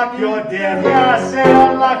unlock your death. Yeah, I say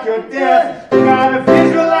unlock your death. You gotta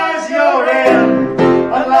visualize your end.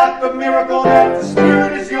 Unlock the miracle that the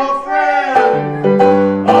Spirit is your friend.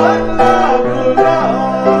 Unlock the love.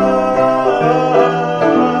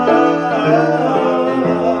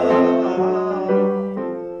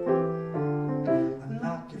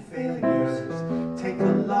 Unlock your failures. Take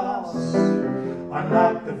the loss.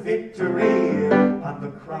 Unlock the victory on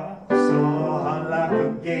the cross. Oh, unlock the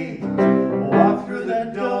gate. Walk through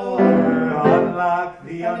the door. Unlock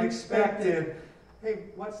the unexpected.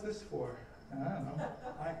 Hey, what's this for? I don't know.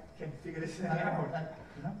 I can't figure this thing out.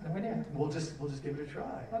 No idea. We'll just give it a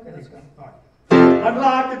try. Okay, let's go. All right.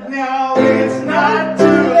 Unlock it now. It's not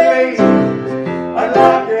too late.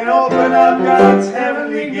 Unlock and open up God's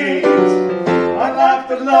heavenly gate. Unlock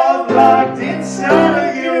the love locked inside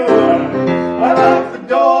of you. Unlock the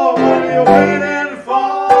door when you're waiting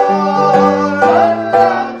for.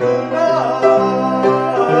 Unlock the love.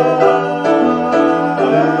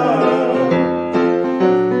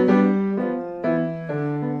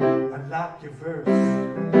 Unlock your verse.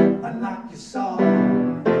 Unlock your song.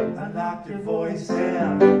 Unlock your voice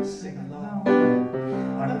and sing along.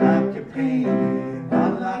 Unlock your pain.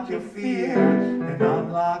 Unlock your fear. And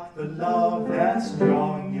unlock the love that's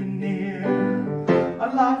drawing you near.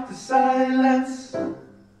 Unlock the silence.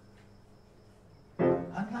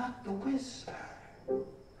 Unlock the whisper.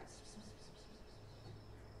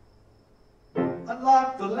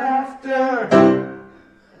 Unlock the laughter.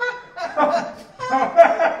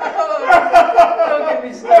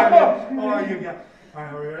 Oh, you got. All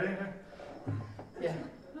right, are we ready? Yeah.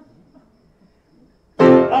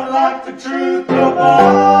 Unlock the truth of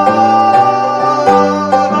love.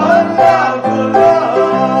 Unlock the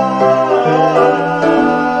love.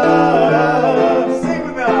 Sing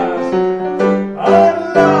with us.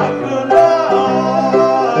 Unlock the love.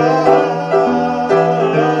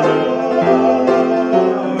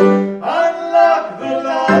 Unlock the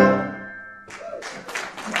love.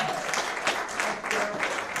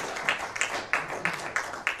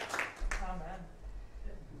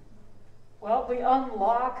 Well, we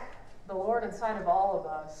unlock the Lord inside of all of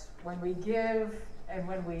us when we give and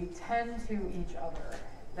when we tend to each other.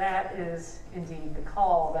 That is indeed the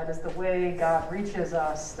call. That is the way God reaches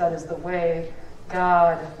us. That is the way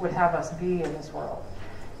God would have us be in this world.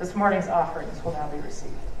 This morning's offerings will now be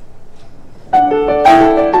received.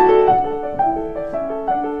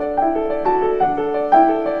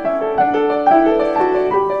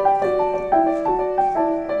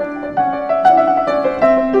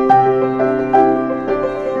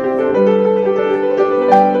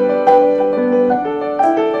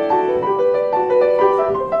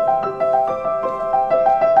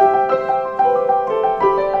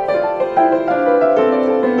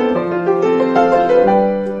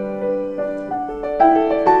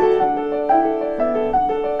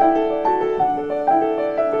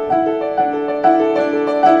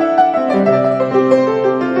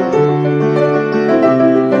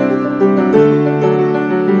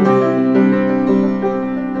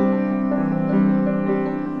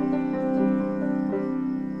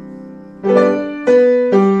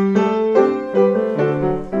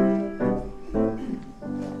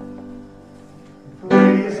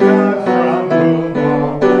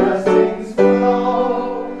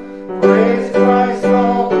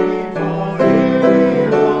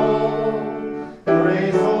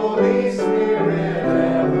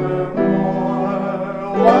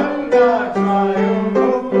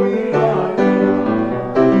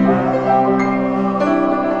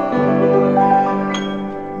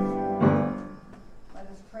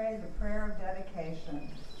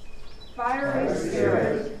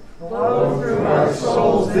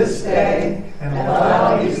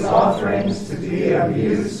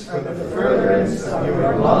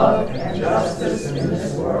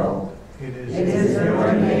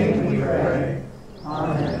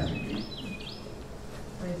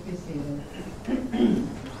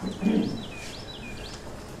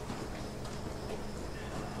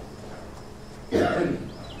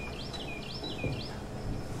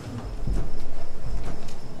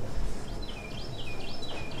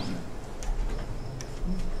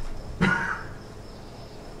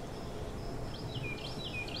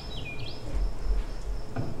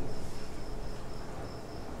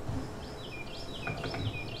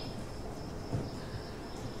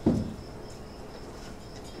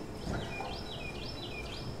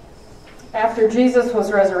 After Jesus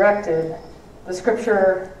was resurrected, the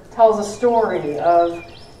scripture tells a story of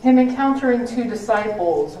him encountering two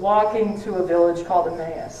disciples walking to a village called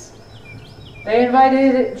Emmaus. They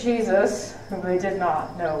invited Jesus, whom they did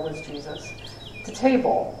not know was Jesus, to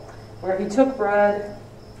table, where he took bread,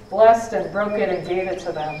 blessed and broke it and gave it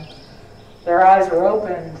to them. Their eyes were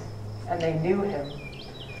opened, and they knew him.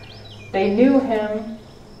 They knew him,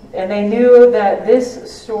 and they knew that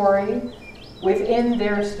this story within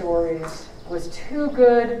their stories was too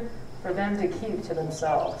good for them to keep to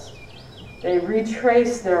themselves. They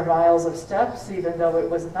retraced their miles of steps, even though it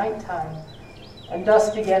was nighttime, and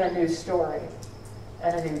thus began a new story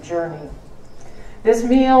and a new journey. This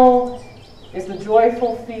meal is the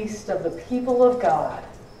joyful feast of the people of God.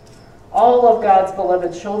 All of God's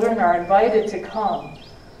beloved children are invited to come,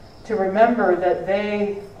 to remember that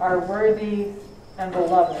they are worthy and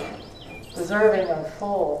beloved, deserving of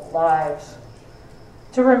full lives,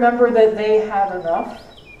 to remember that they have enough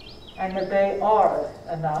and that they are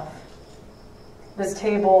enough. This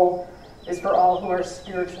table is for all who are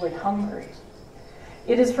spiritually hungry.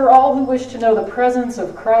 It is for all who wish to know the presence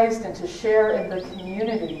of Christ and to share in the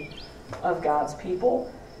community of God's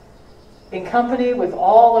people. In company with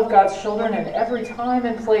all of God's children, and every time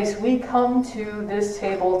and place we come to this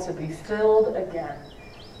table to be filled again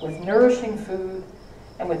with nourishing food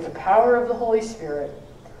and with the power of the Holy Spirit,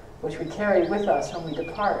 which we carry with us when we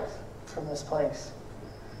depart from this place.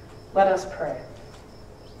 Let us pray.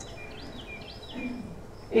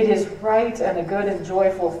 It is right and a good and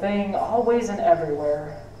joyful thing, always and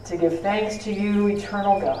everywhere, to give thanks to you,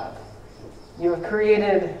 eternal God. You have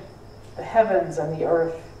created the heavens and the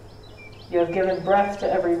earth. You have given breath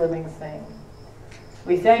to every living thing.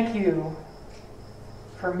 We thank you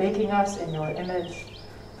for making us in your image,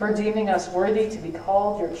 for deeming us worthy to be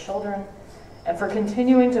called your children, and for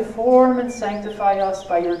continuing to form and sanctify us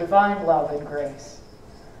by your divine love and grace.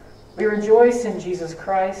 We rejoice in Jesus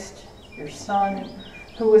Christ, your Son,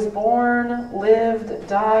 who was born, lived,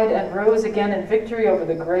 died, and rose again in victory over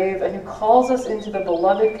the grave, and who calls us into the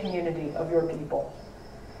beloved community of your people.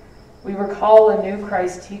 We recall anew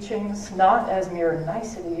Christ's teachings, not as mere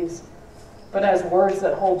niceties, but as words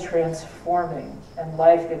that hold transforming and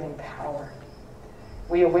life-giving power.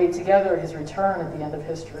 We await together his return at the end of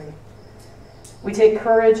history. We take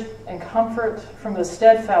courage and comfort from the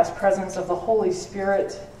steadfast presence of the Holy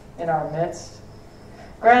Spirit in our midst.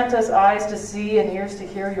 Grant us eyes to see and ears to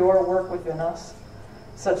hear your work within us,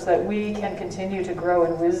 such that we can continue to grow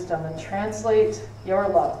in wisdom and translate your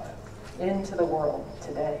love into the world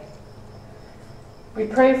today. We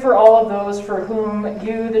pray for all of those for whom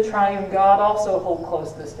you, the triune God, also hold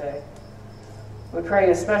close this day. We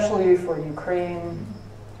pray especially for Ukraine,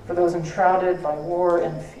 for those enshrouded by war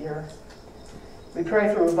and fear. We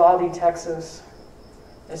pray for Uvalde, Texas,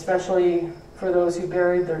 especially for those who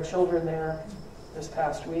buried their children there this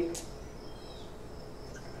past week.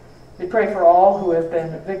 We pray for all who have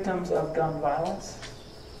been victims of gun violence.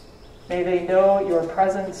 May they know your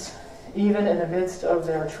presence even in the midst of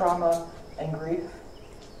their trauma and grief.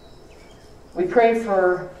 We pray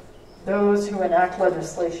for those who enact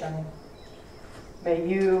legislation. May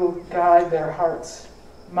you guide their hearts,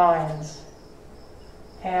 minds,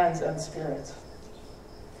 hands, and spirits.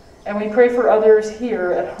 And we pray for others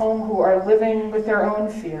here at home who are living with their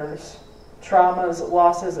own fears, traumas,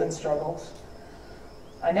 losses, and struggles.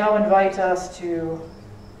 I now invite us to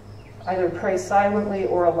either pray silently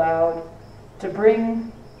or aloud, to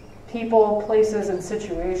bring people, places, and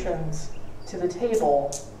situations to the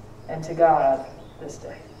table and to God this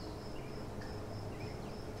day.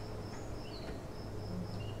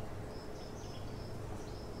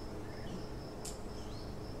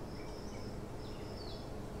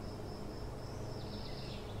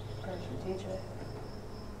 Prayers for DJ,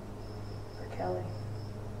 for Kelly.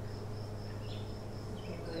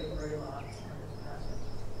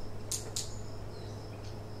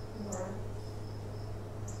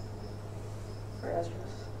 For Esdras.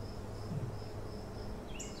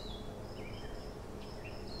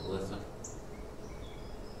 Listen.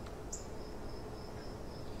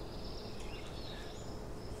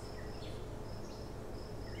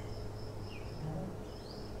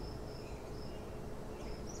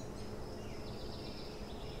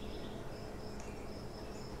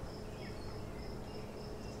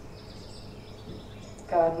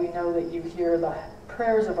 God, we know that you hear the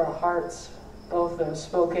prayers of our hearts, both those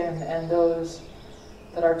spoken and those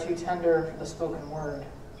that are too tender for the spoken word.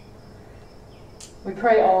 We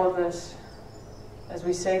pray all of this as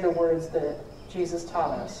we say the words that Jesus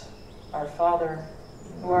taught us. Our Father,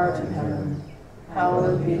 who art in heaven,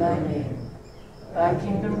 hallowed be thy name. Thy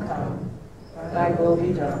kingdom come, thy will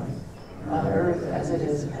be done, on earth as it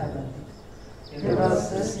is in heaven. Give us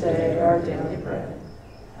this day our daily bread,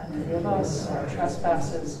 and forgive us our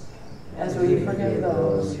trespasses, as we forgive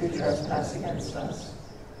those who trespass against us.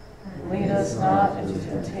 And lead us not into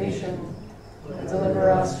temptation, but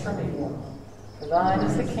deliver us from evil. For thine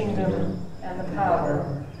is the kingdom, and the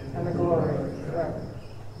power, and the glory forever.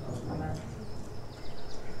 Amen.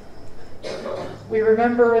 We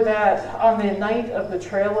remember that on the night of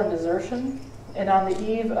betrayal and desertion, and on the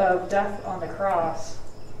eve of death on the cross,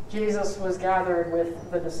 Jesus was gathered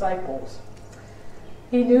with the disciples.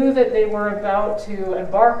 He knew that they were about to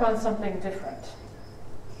embark on something different.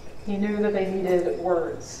 He knew that they needed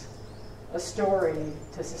words, a story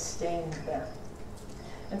to sustain them.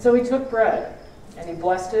 And so he took bread, and he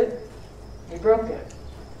blessed it, he broke it,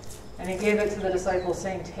 and he gave it to the disciples,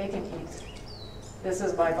 saying, "Take and eat. This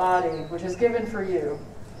is my body, which is given for you.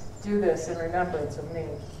 Do this in remembrance of me."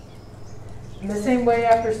 In the same way,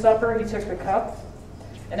 after supper, he took the cup,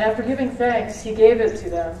 and after giving thanks, he gave it to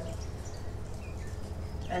them,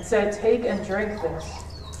 and said, "Take and drink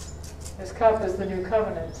this. This cup is the new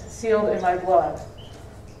covenant, sealed in my blood.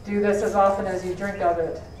 Do this as often as you drink of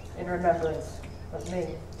it in remembrance of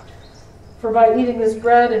me. For by eating this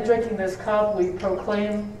bread and drinking this cup, we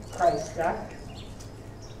proclaim Christ's death.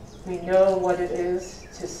 We know what it is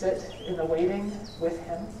to sit in the waiting with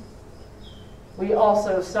him. We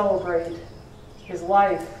also celebrate his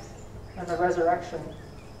life and the resurrection,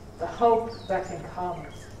 the hope that can come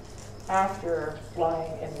after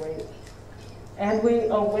lying in wait. And we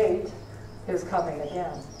await his coming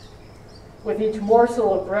again. With each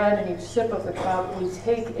morsel of bread and each sip of the cup, we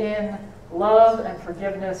take in love and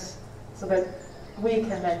forgiveness so that we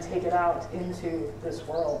can then take it out into this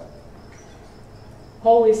world.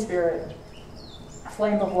 Holy Spirit,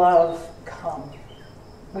 flame of love, come.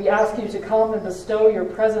 We ask you to come and bestow your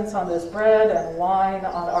presence on this bread and wine,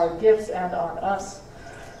 on our gifts and on us.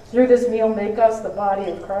 Through this meal, make us the body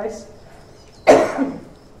of Christ,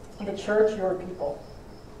 the church, your people.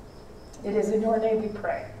 It is in your name we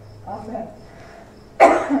pray. Amen.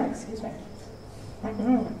 Excuse me.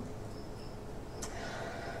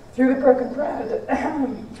 Through the broken bread,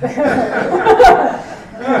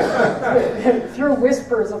 through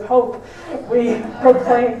whispers of hope, we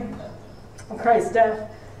proclaim Christ's death.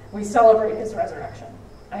 We celebrate his resurrection.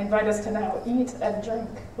 I invite us to now eat and drink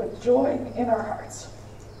with joy in our hearts.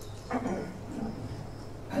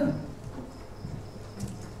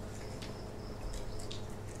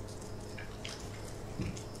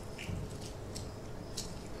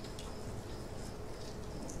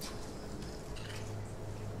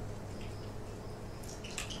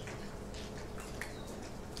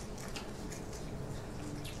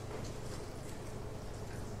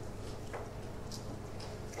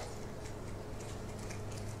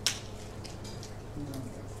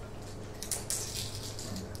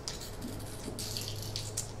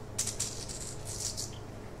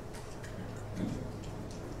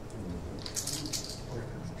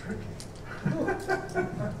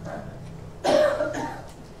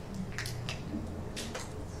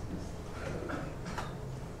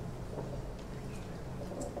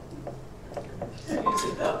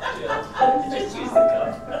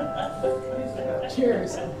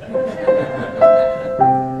 Cheers.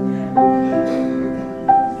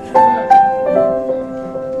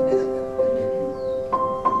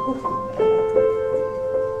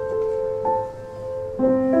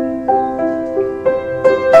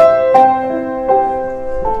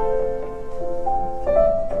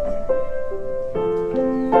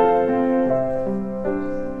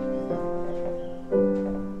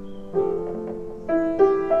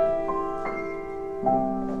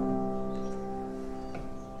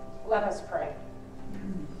 Let us pray.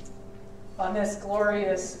 On this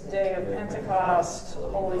glorious day of Pentecost,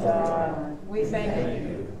 Holy God, we thank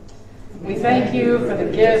you. We thank you for the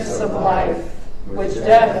gifts of life, which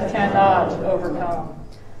death cannot overcome.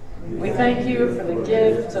 We thank you for the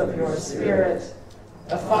gift of your Spirit,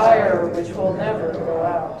 a fire which will never go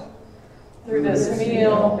out. Through this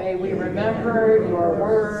meal, may we remember your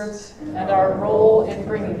words and our role in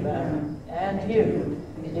bringing them and you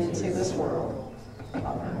into this world.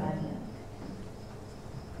 Amen.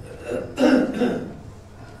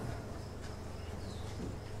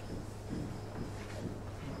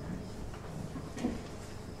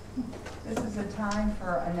 This is a time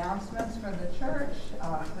for announcements for the church.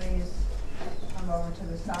 Please come over to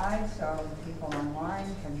the side so the people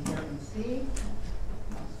online can hear and see.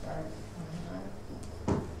 I'll start.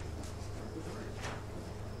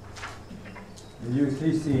 The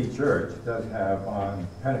UCC Church does have on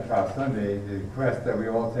Pentecost Sunday the request that we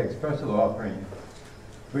all take special offerings.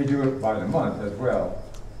 We do it by the month as well.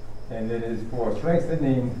 And it is for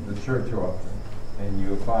strengthening the church offering. And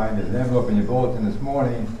you'll find an envelope in your bulletin this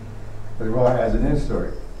morning as well as an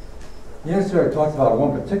insert. The insert talks about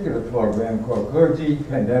one particular program called Clergy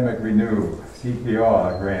Pandemic Renew,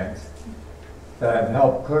 CPR grants, that have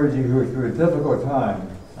helped clergy who are through a difficult time.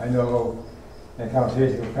 I know in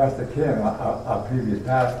conversation with Pastor Kim, our previous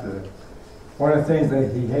pastor, one of the things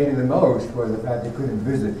that he hated the most was the fact he couldn't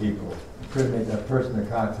visit people. He couldn't make that personal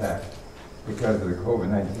contact because of the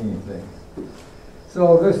COVID-19 thing.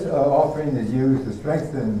 So this offering is used to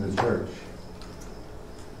strengthen the church.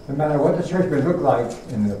 No matter what the church may look like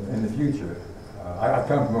in the future. I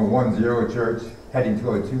come from a 1-0 church heading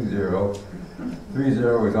to a 2-0.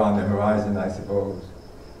 3-0 is on the horizon, I suppose.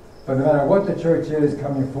 But no matter what the church is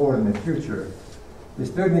coming forward in the future, we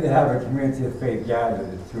still need to have a community of faith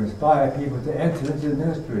gathered to inspire people to enter into the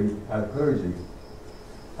ministry as clergy.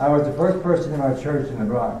 I was the first person in my church in the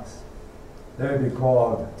Bronx that would be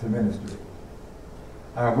called to ministry.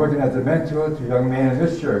 I'm working as a mentor to a young man in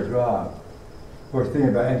this church, Rob, who was thinking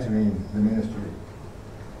about entering the ministry.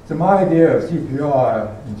 So my idea of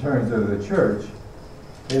CPR in terms of the church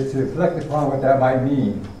is to reflect upon what that might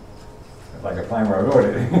mean, if I can find where I wrote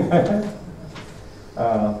it.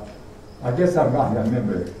 I guess I'm not going to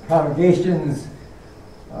remember. Congregations,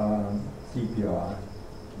 CPR.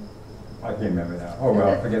 I can't remember now. Oh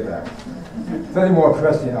well, forget that. Something more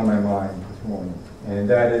pressing on my mind this morning, and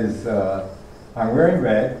that is I'm wearing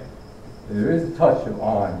red. There is a touch of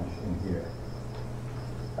orange in here.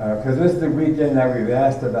 Because this is the weekend that we've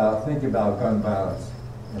asked about, think about gun violence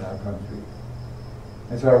in our country.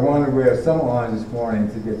 And so I wanted to wear some orange this morning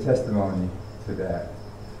to give testimony to that.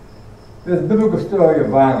 There's a biblical story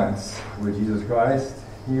of violence with Jesus Christ.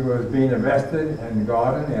 He was being arrested in the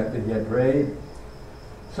garden after he had prayed.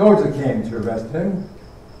 Soldiers came to arrest him.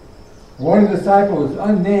 One of the disciples,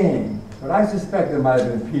 unnamed, but I suspect it might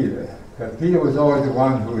have been Peter, because Peter was always the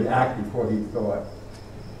one who would act before he thought,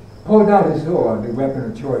 pulled out his sword, the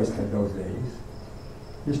weapon of choice in those days.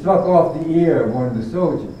 He struck off the ear of one of the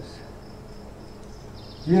soldiers.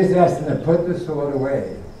 Jesus asked him to put the sword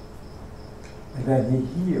away, and then he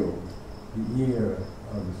healed the ear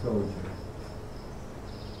of the soldier.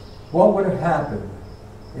 What would have happened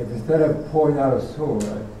if instead of pulling out a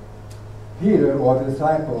sword, Peter or the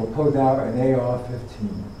disciple pulled out an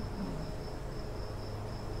AR-15?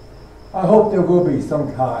 I hope there will be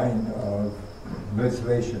some kind of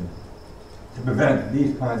legislation to prevent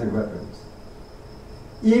these kinds of weapons.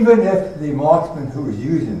 Even if the marksman who is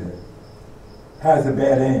using it has a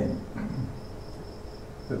bad aim.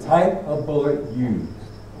 The type of bullet used,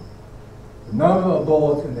 the number of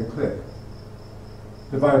bullets in the clip,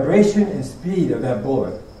 the vibration and speed of that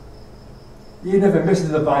bullet, even if it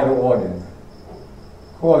misses a vital organ,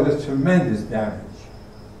 causes tremendous damage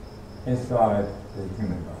inside the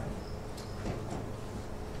human body.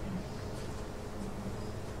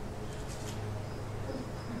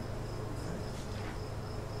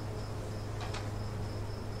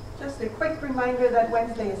 Just a quick reminder that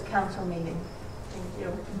Wednesday is council meeting. Thank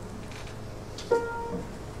you.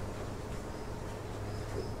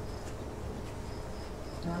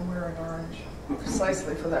 I'm wearing orange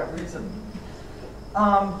precisely for that reason.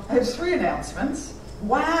 I have 3 announcements.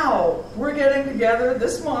 Wow, we're getting together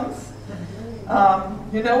this month.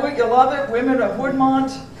 You know it, you love it. Women of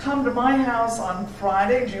Woodmont, come to my house on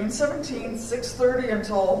Friday, June 17th, 6:30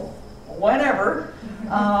 until whenever.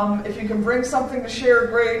 If you can bring something to share,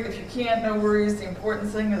 great. If you can't, no worries. The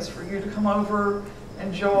important thing is for you to come over,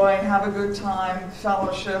 enjoy, have a good time,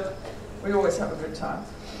 fellowship. We always have a good time.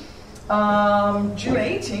 June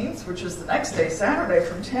 18th, which is the next day, Saturday,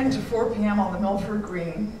 from 10 to 4 p.m. on the Milford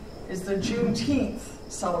Green, is the Juneteenth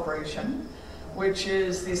celebration, which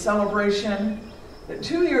is the celebration that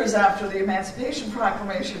 2 years after the Emancipation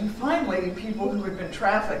Proclamation, finally, people who had been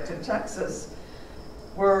trafficked in Texas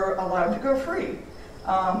were allowed to go free.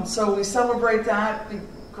 So we celebrate that. It'd be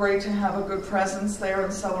great to have a good presence there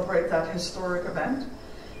and celebrate that historic event.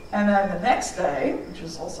 And then the next day, which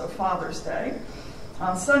is also Father's Day,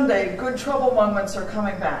 on Sunday, Good Trouble Moments are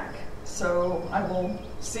coming back. So I will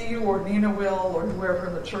see you, or Nina will, or whoever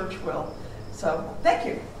in the church will. So thank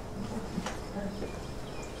you.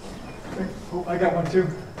 Oh, I got one too.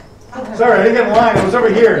 Sorry, I didn't get in line. It was over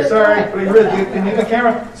here. Sorry, but you need the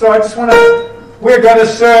camera. So I just want to. We're gonna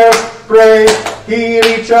serve, pray, heal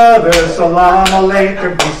each other. Salam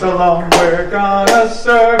alaikum, peace shalom. We're gonna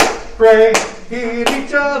serve, pray, heal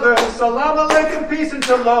each other. Salam alaikum, peace and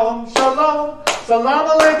shalom, shalom. Salam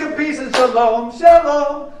alaikum, peace and shalom,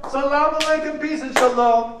 shalom. Salam alaikum, peace and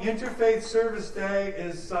shalom. Interfaith Service Day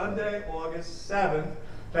is Sunday, August 7th.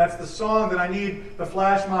 That's the song that I need the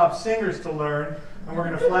flash mob singers to learn. And we're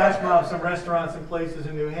going to flash mob some restaurants and places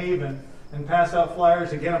in New Haven and pass out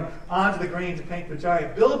flyers and get them onto the green to paint the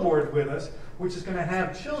giant billboard with us, which is going to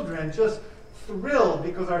have children just thrilled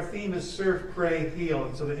because our theme is serve, pray, heal.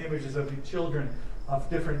 And so the images of the children of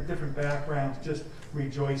different backgrounds just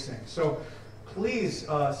rejoicing. So please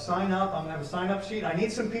sign up. I'm going to have a sign-up sheet. I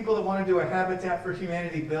need some people that want to do a Habitat for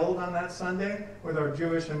Humanity build on that Sunday with our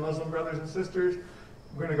Jewish and Muslim brothers and sisters.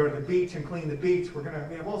 We're going to go to the beach and clean the beach. We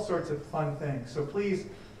have all sorts of fun things. So please,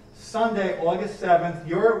 Sunday, August 7th,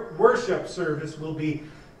 your worship service will be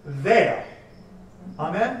there.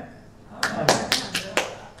 Amen? Amen.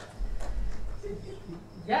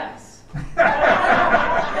 Yes.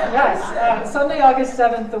 Yes. Sunday, August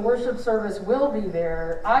 7th, the worship service will be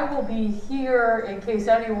there. I will be here in case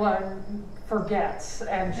anyone forgets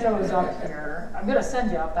and shows up here. I'm going to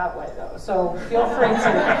send you out that way, though, so feel free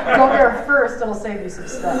to go there first. It'll save you some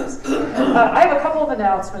steps. I have a couple of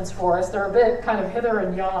announcements for us. They're a bit kind of hither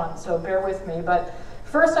and yon, so bear with me. But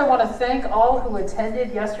first, I want to thank all who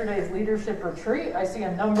attended yesterday's leadership retreat. I see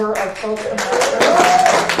a number of folks from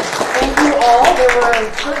that. Thank you all. There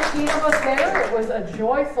were 13 of us there. It was a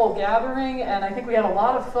joyful gathering, and I think we had a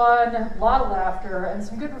lot of fun, a lot of laughter, and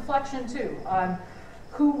some good reflection, too, on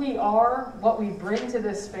who we are, what we bring to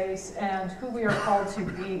this space, and who we are called to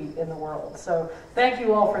be in the world. So thank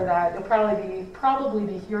you all for that. You'll probably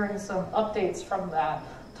be hearing some updates from that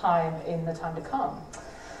time in the time to come.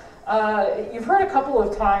 You've heard a couple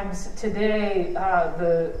of times today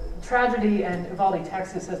the tragedy in Uvalde,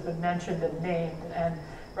 Texas has been mentioned and named, and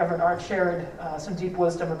Reverend Art shared some deep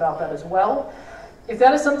wisdom about that as well. If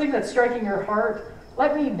that is something that's striking your heart,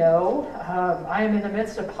 let me know. I am in the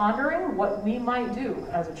midst of pondering what we might do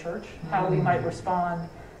as a church, how we might respond.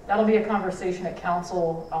 That'll be a conversation at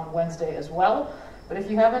council on Wednesday as well. But if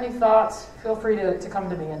you have any thoughts, feel free to come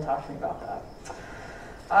to me and talk to me about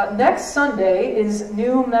that. Next Sunday is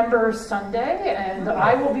New Member Sunday, and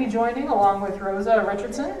I will be joining along with Rosa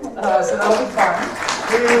Richardson, so that'll be fun.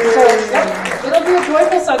 So, yep, it'll be a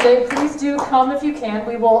joyful Sunday. Please do come if you can.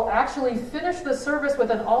 We will actually finish the service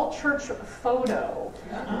with an all-church photo.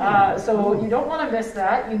 So you don't want to miss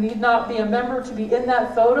that. You need not be a member to be in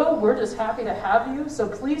that photo. We're just happy to have you, so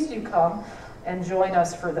please do come and join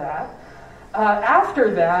us for that.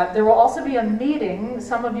 After that, there will also be a meeting.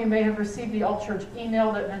 Some of you may have received the all-church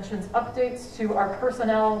email that mentions updates to our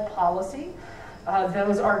personnel policy.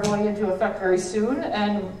 Those are going into effect very soon,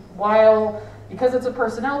 and because it's a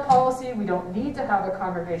personnel policy, we don't need to have a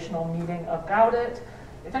congregational meeting about it.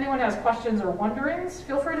 If anyone has questions or wonderings,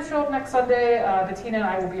 feel free to show up next Sunday. Bettina and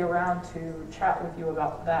I will be around to chat with you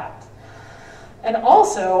about that. And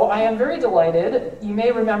also, I am very delighted. You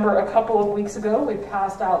may remember a couple of weeks ago, we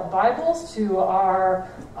passed out Bibles to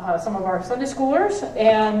some of our Sunday schoolers,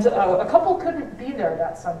 and a couple couldn't be there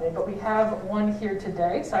that Sunday, but we have one here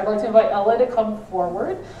today. So I'd like to invite Ella to come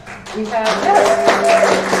forward. We have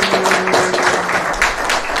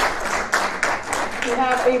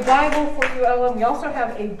a Bible for you, Ella. We also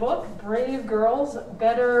have a book, Brave Girls,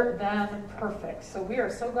 Better Than Perfect. So we are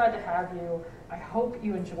so glad to have you. I hope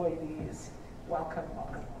you enjoy these. Welcome,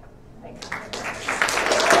 welcome, welcome. Thank you.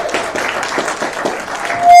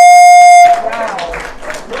 Wow.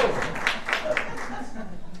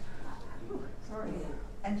 Sorry.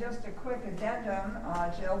 And just a quick addendum,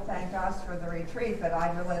 Jill thanked us for the retreat, but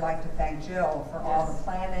I'd really like to thank Jill for all the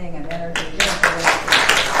planning and energy. Thank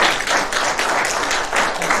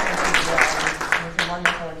you, Jill. It was a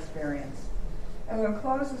wonderful experience. And we'll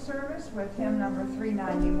close the service with hymn number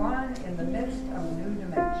 391, In the Midst of New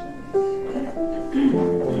Dimensions.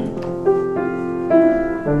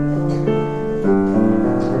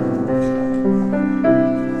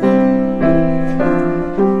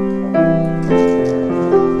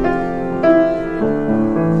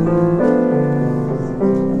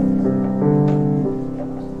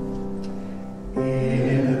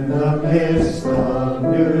 In the midst of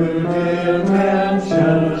new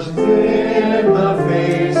dimensions, in the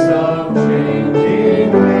face of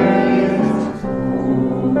changing ways, who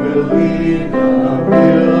will lead the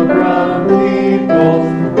pilgrim people,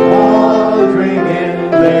 wandering in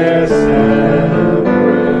their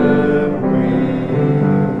separate ways?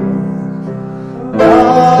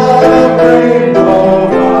 God of rainbow,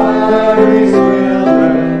 fiery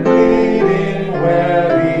splendor, leading where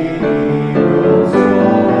the eagles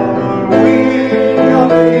soar, we your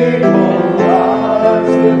people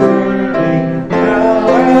lost the journey, now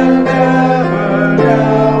and ever,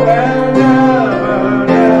 now and ever,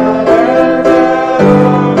 now and ever.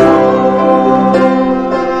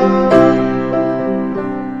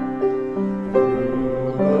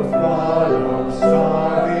 Through the flood of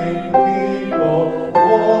starving people,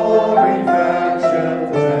 warring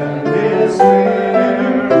factions and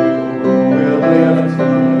despair, who will lift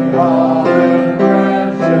the olive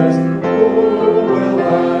branches, who will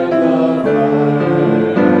light the fire there?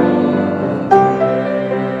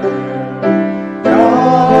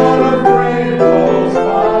 God of rainbows,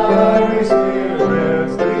 fiery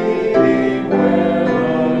spirits, leading where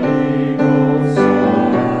the eagles soar,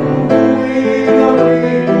 we the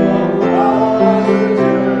people lost the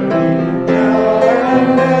journey, now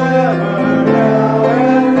and ever, now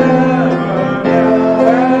and ever, now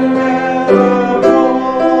and evermore.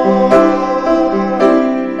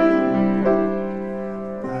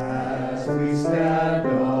 As we stand, a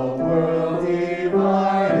world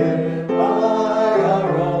divided by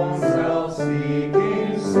our own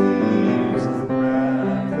self-seeking schemes,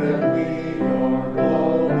 grant that we, your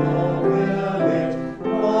global village,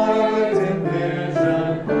 might envision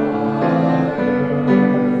higher dreams.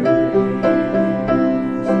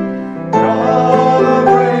 God of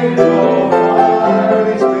rainbow,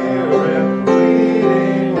 fiery spirit,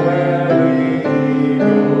 leading where the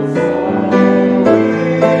eagles soar, we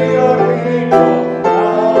your people,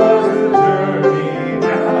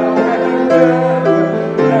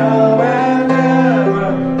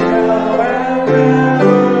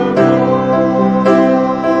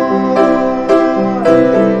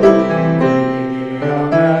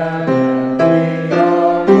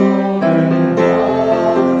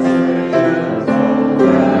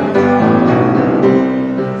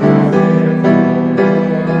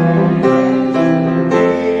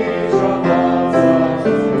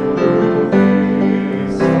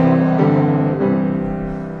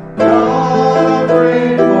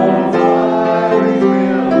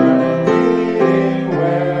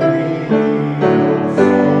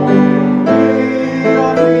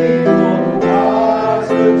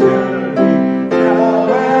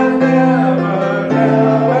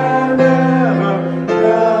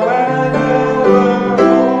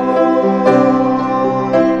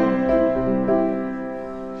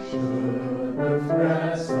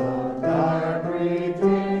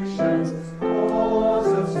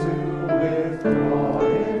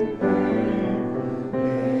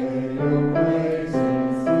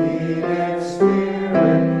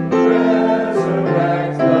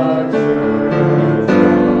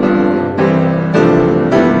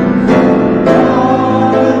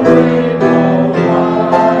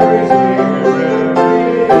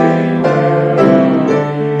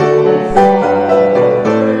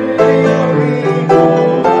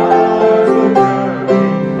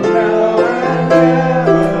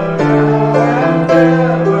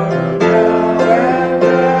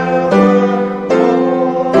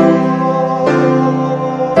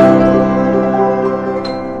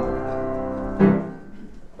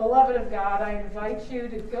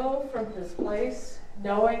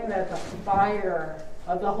 knowing that the fire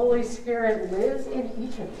of the Holy Spirit lives in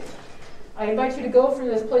each of you. I invite you to go from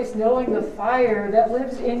this place knowing the fire that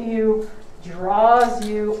lives in you draws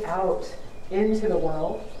you out into the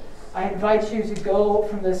world. I invite you to go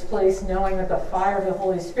from this place knowing that the fire of the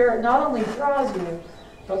Holy Spirit not only draws you,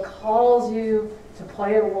 but calls you to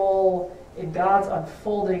play a role in God's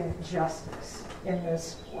unfolding justice in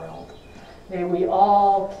this world. May we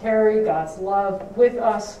all carry God's love with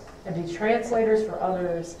us and be translators for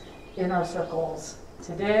others in our circles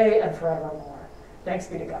today and forevermore. Thanks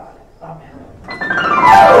be to God. Amen.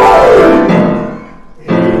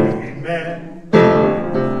 Amen.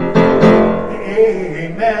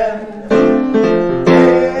 Amen. Amen.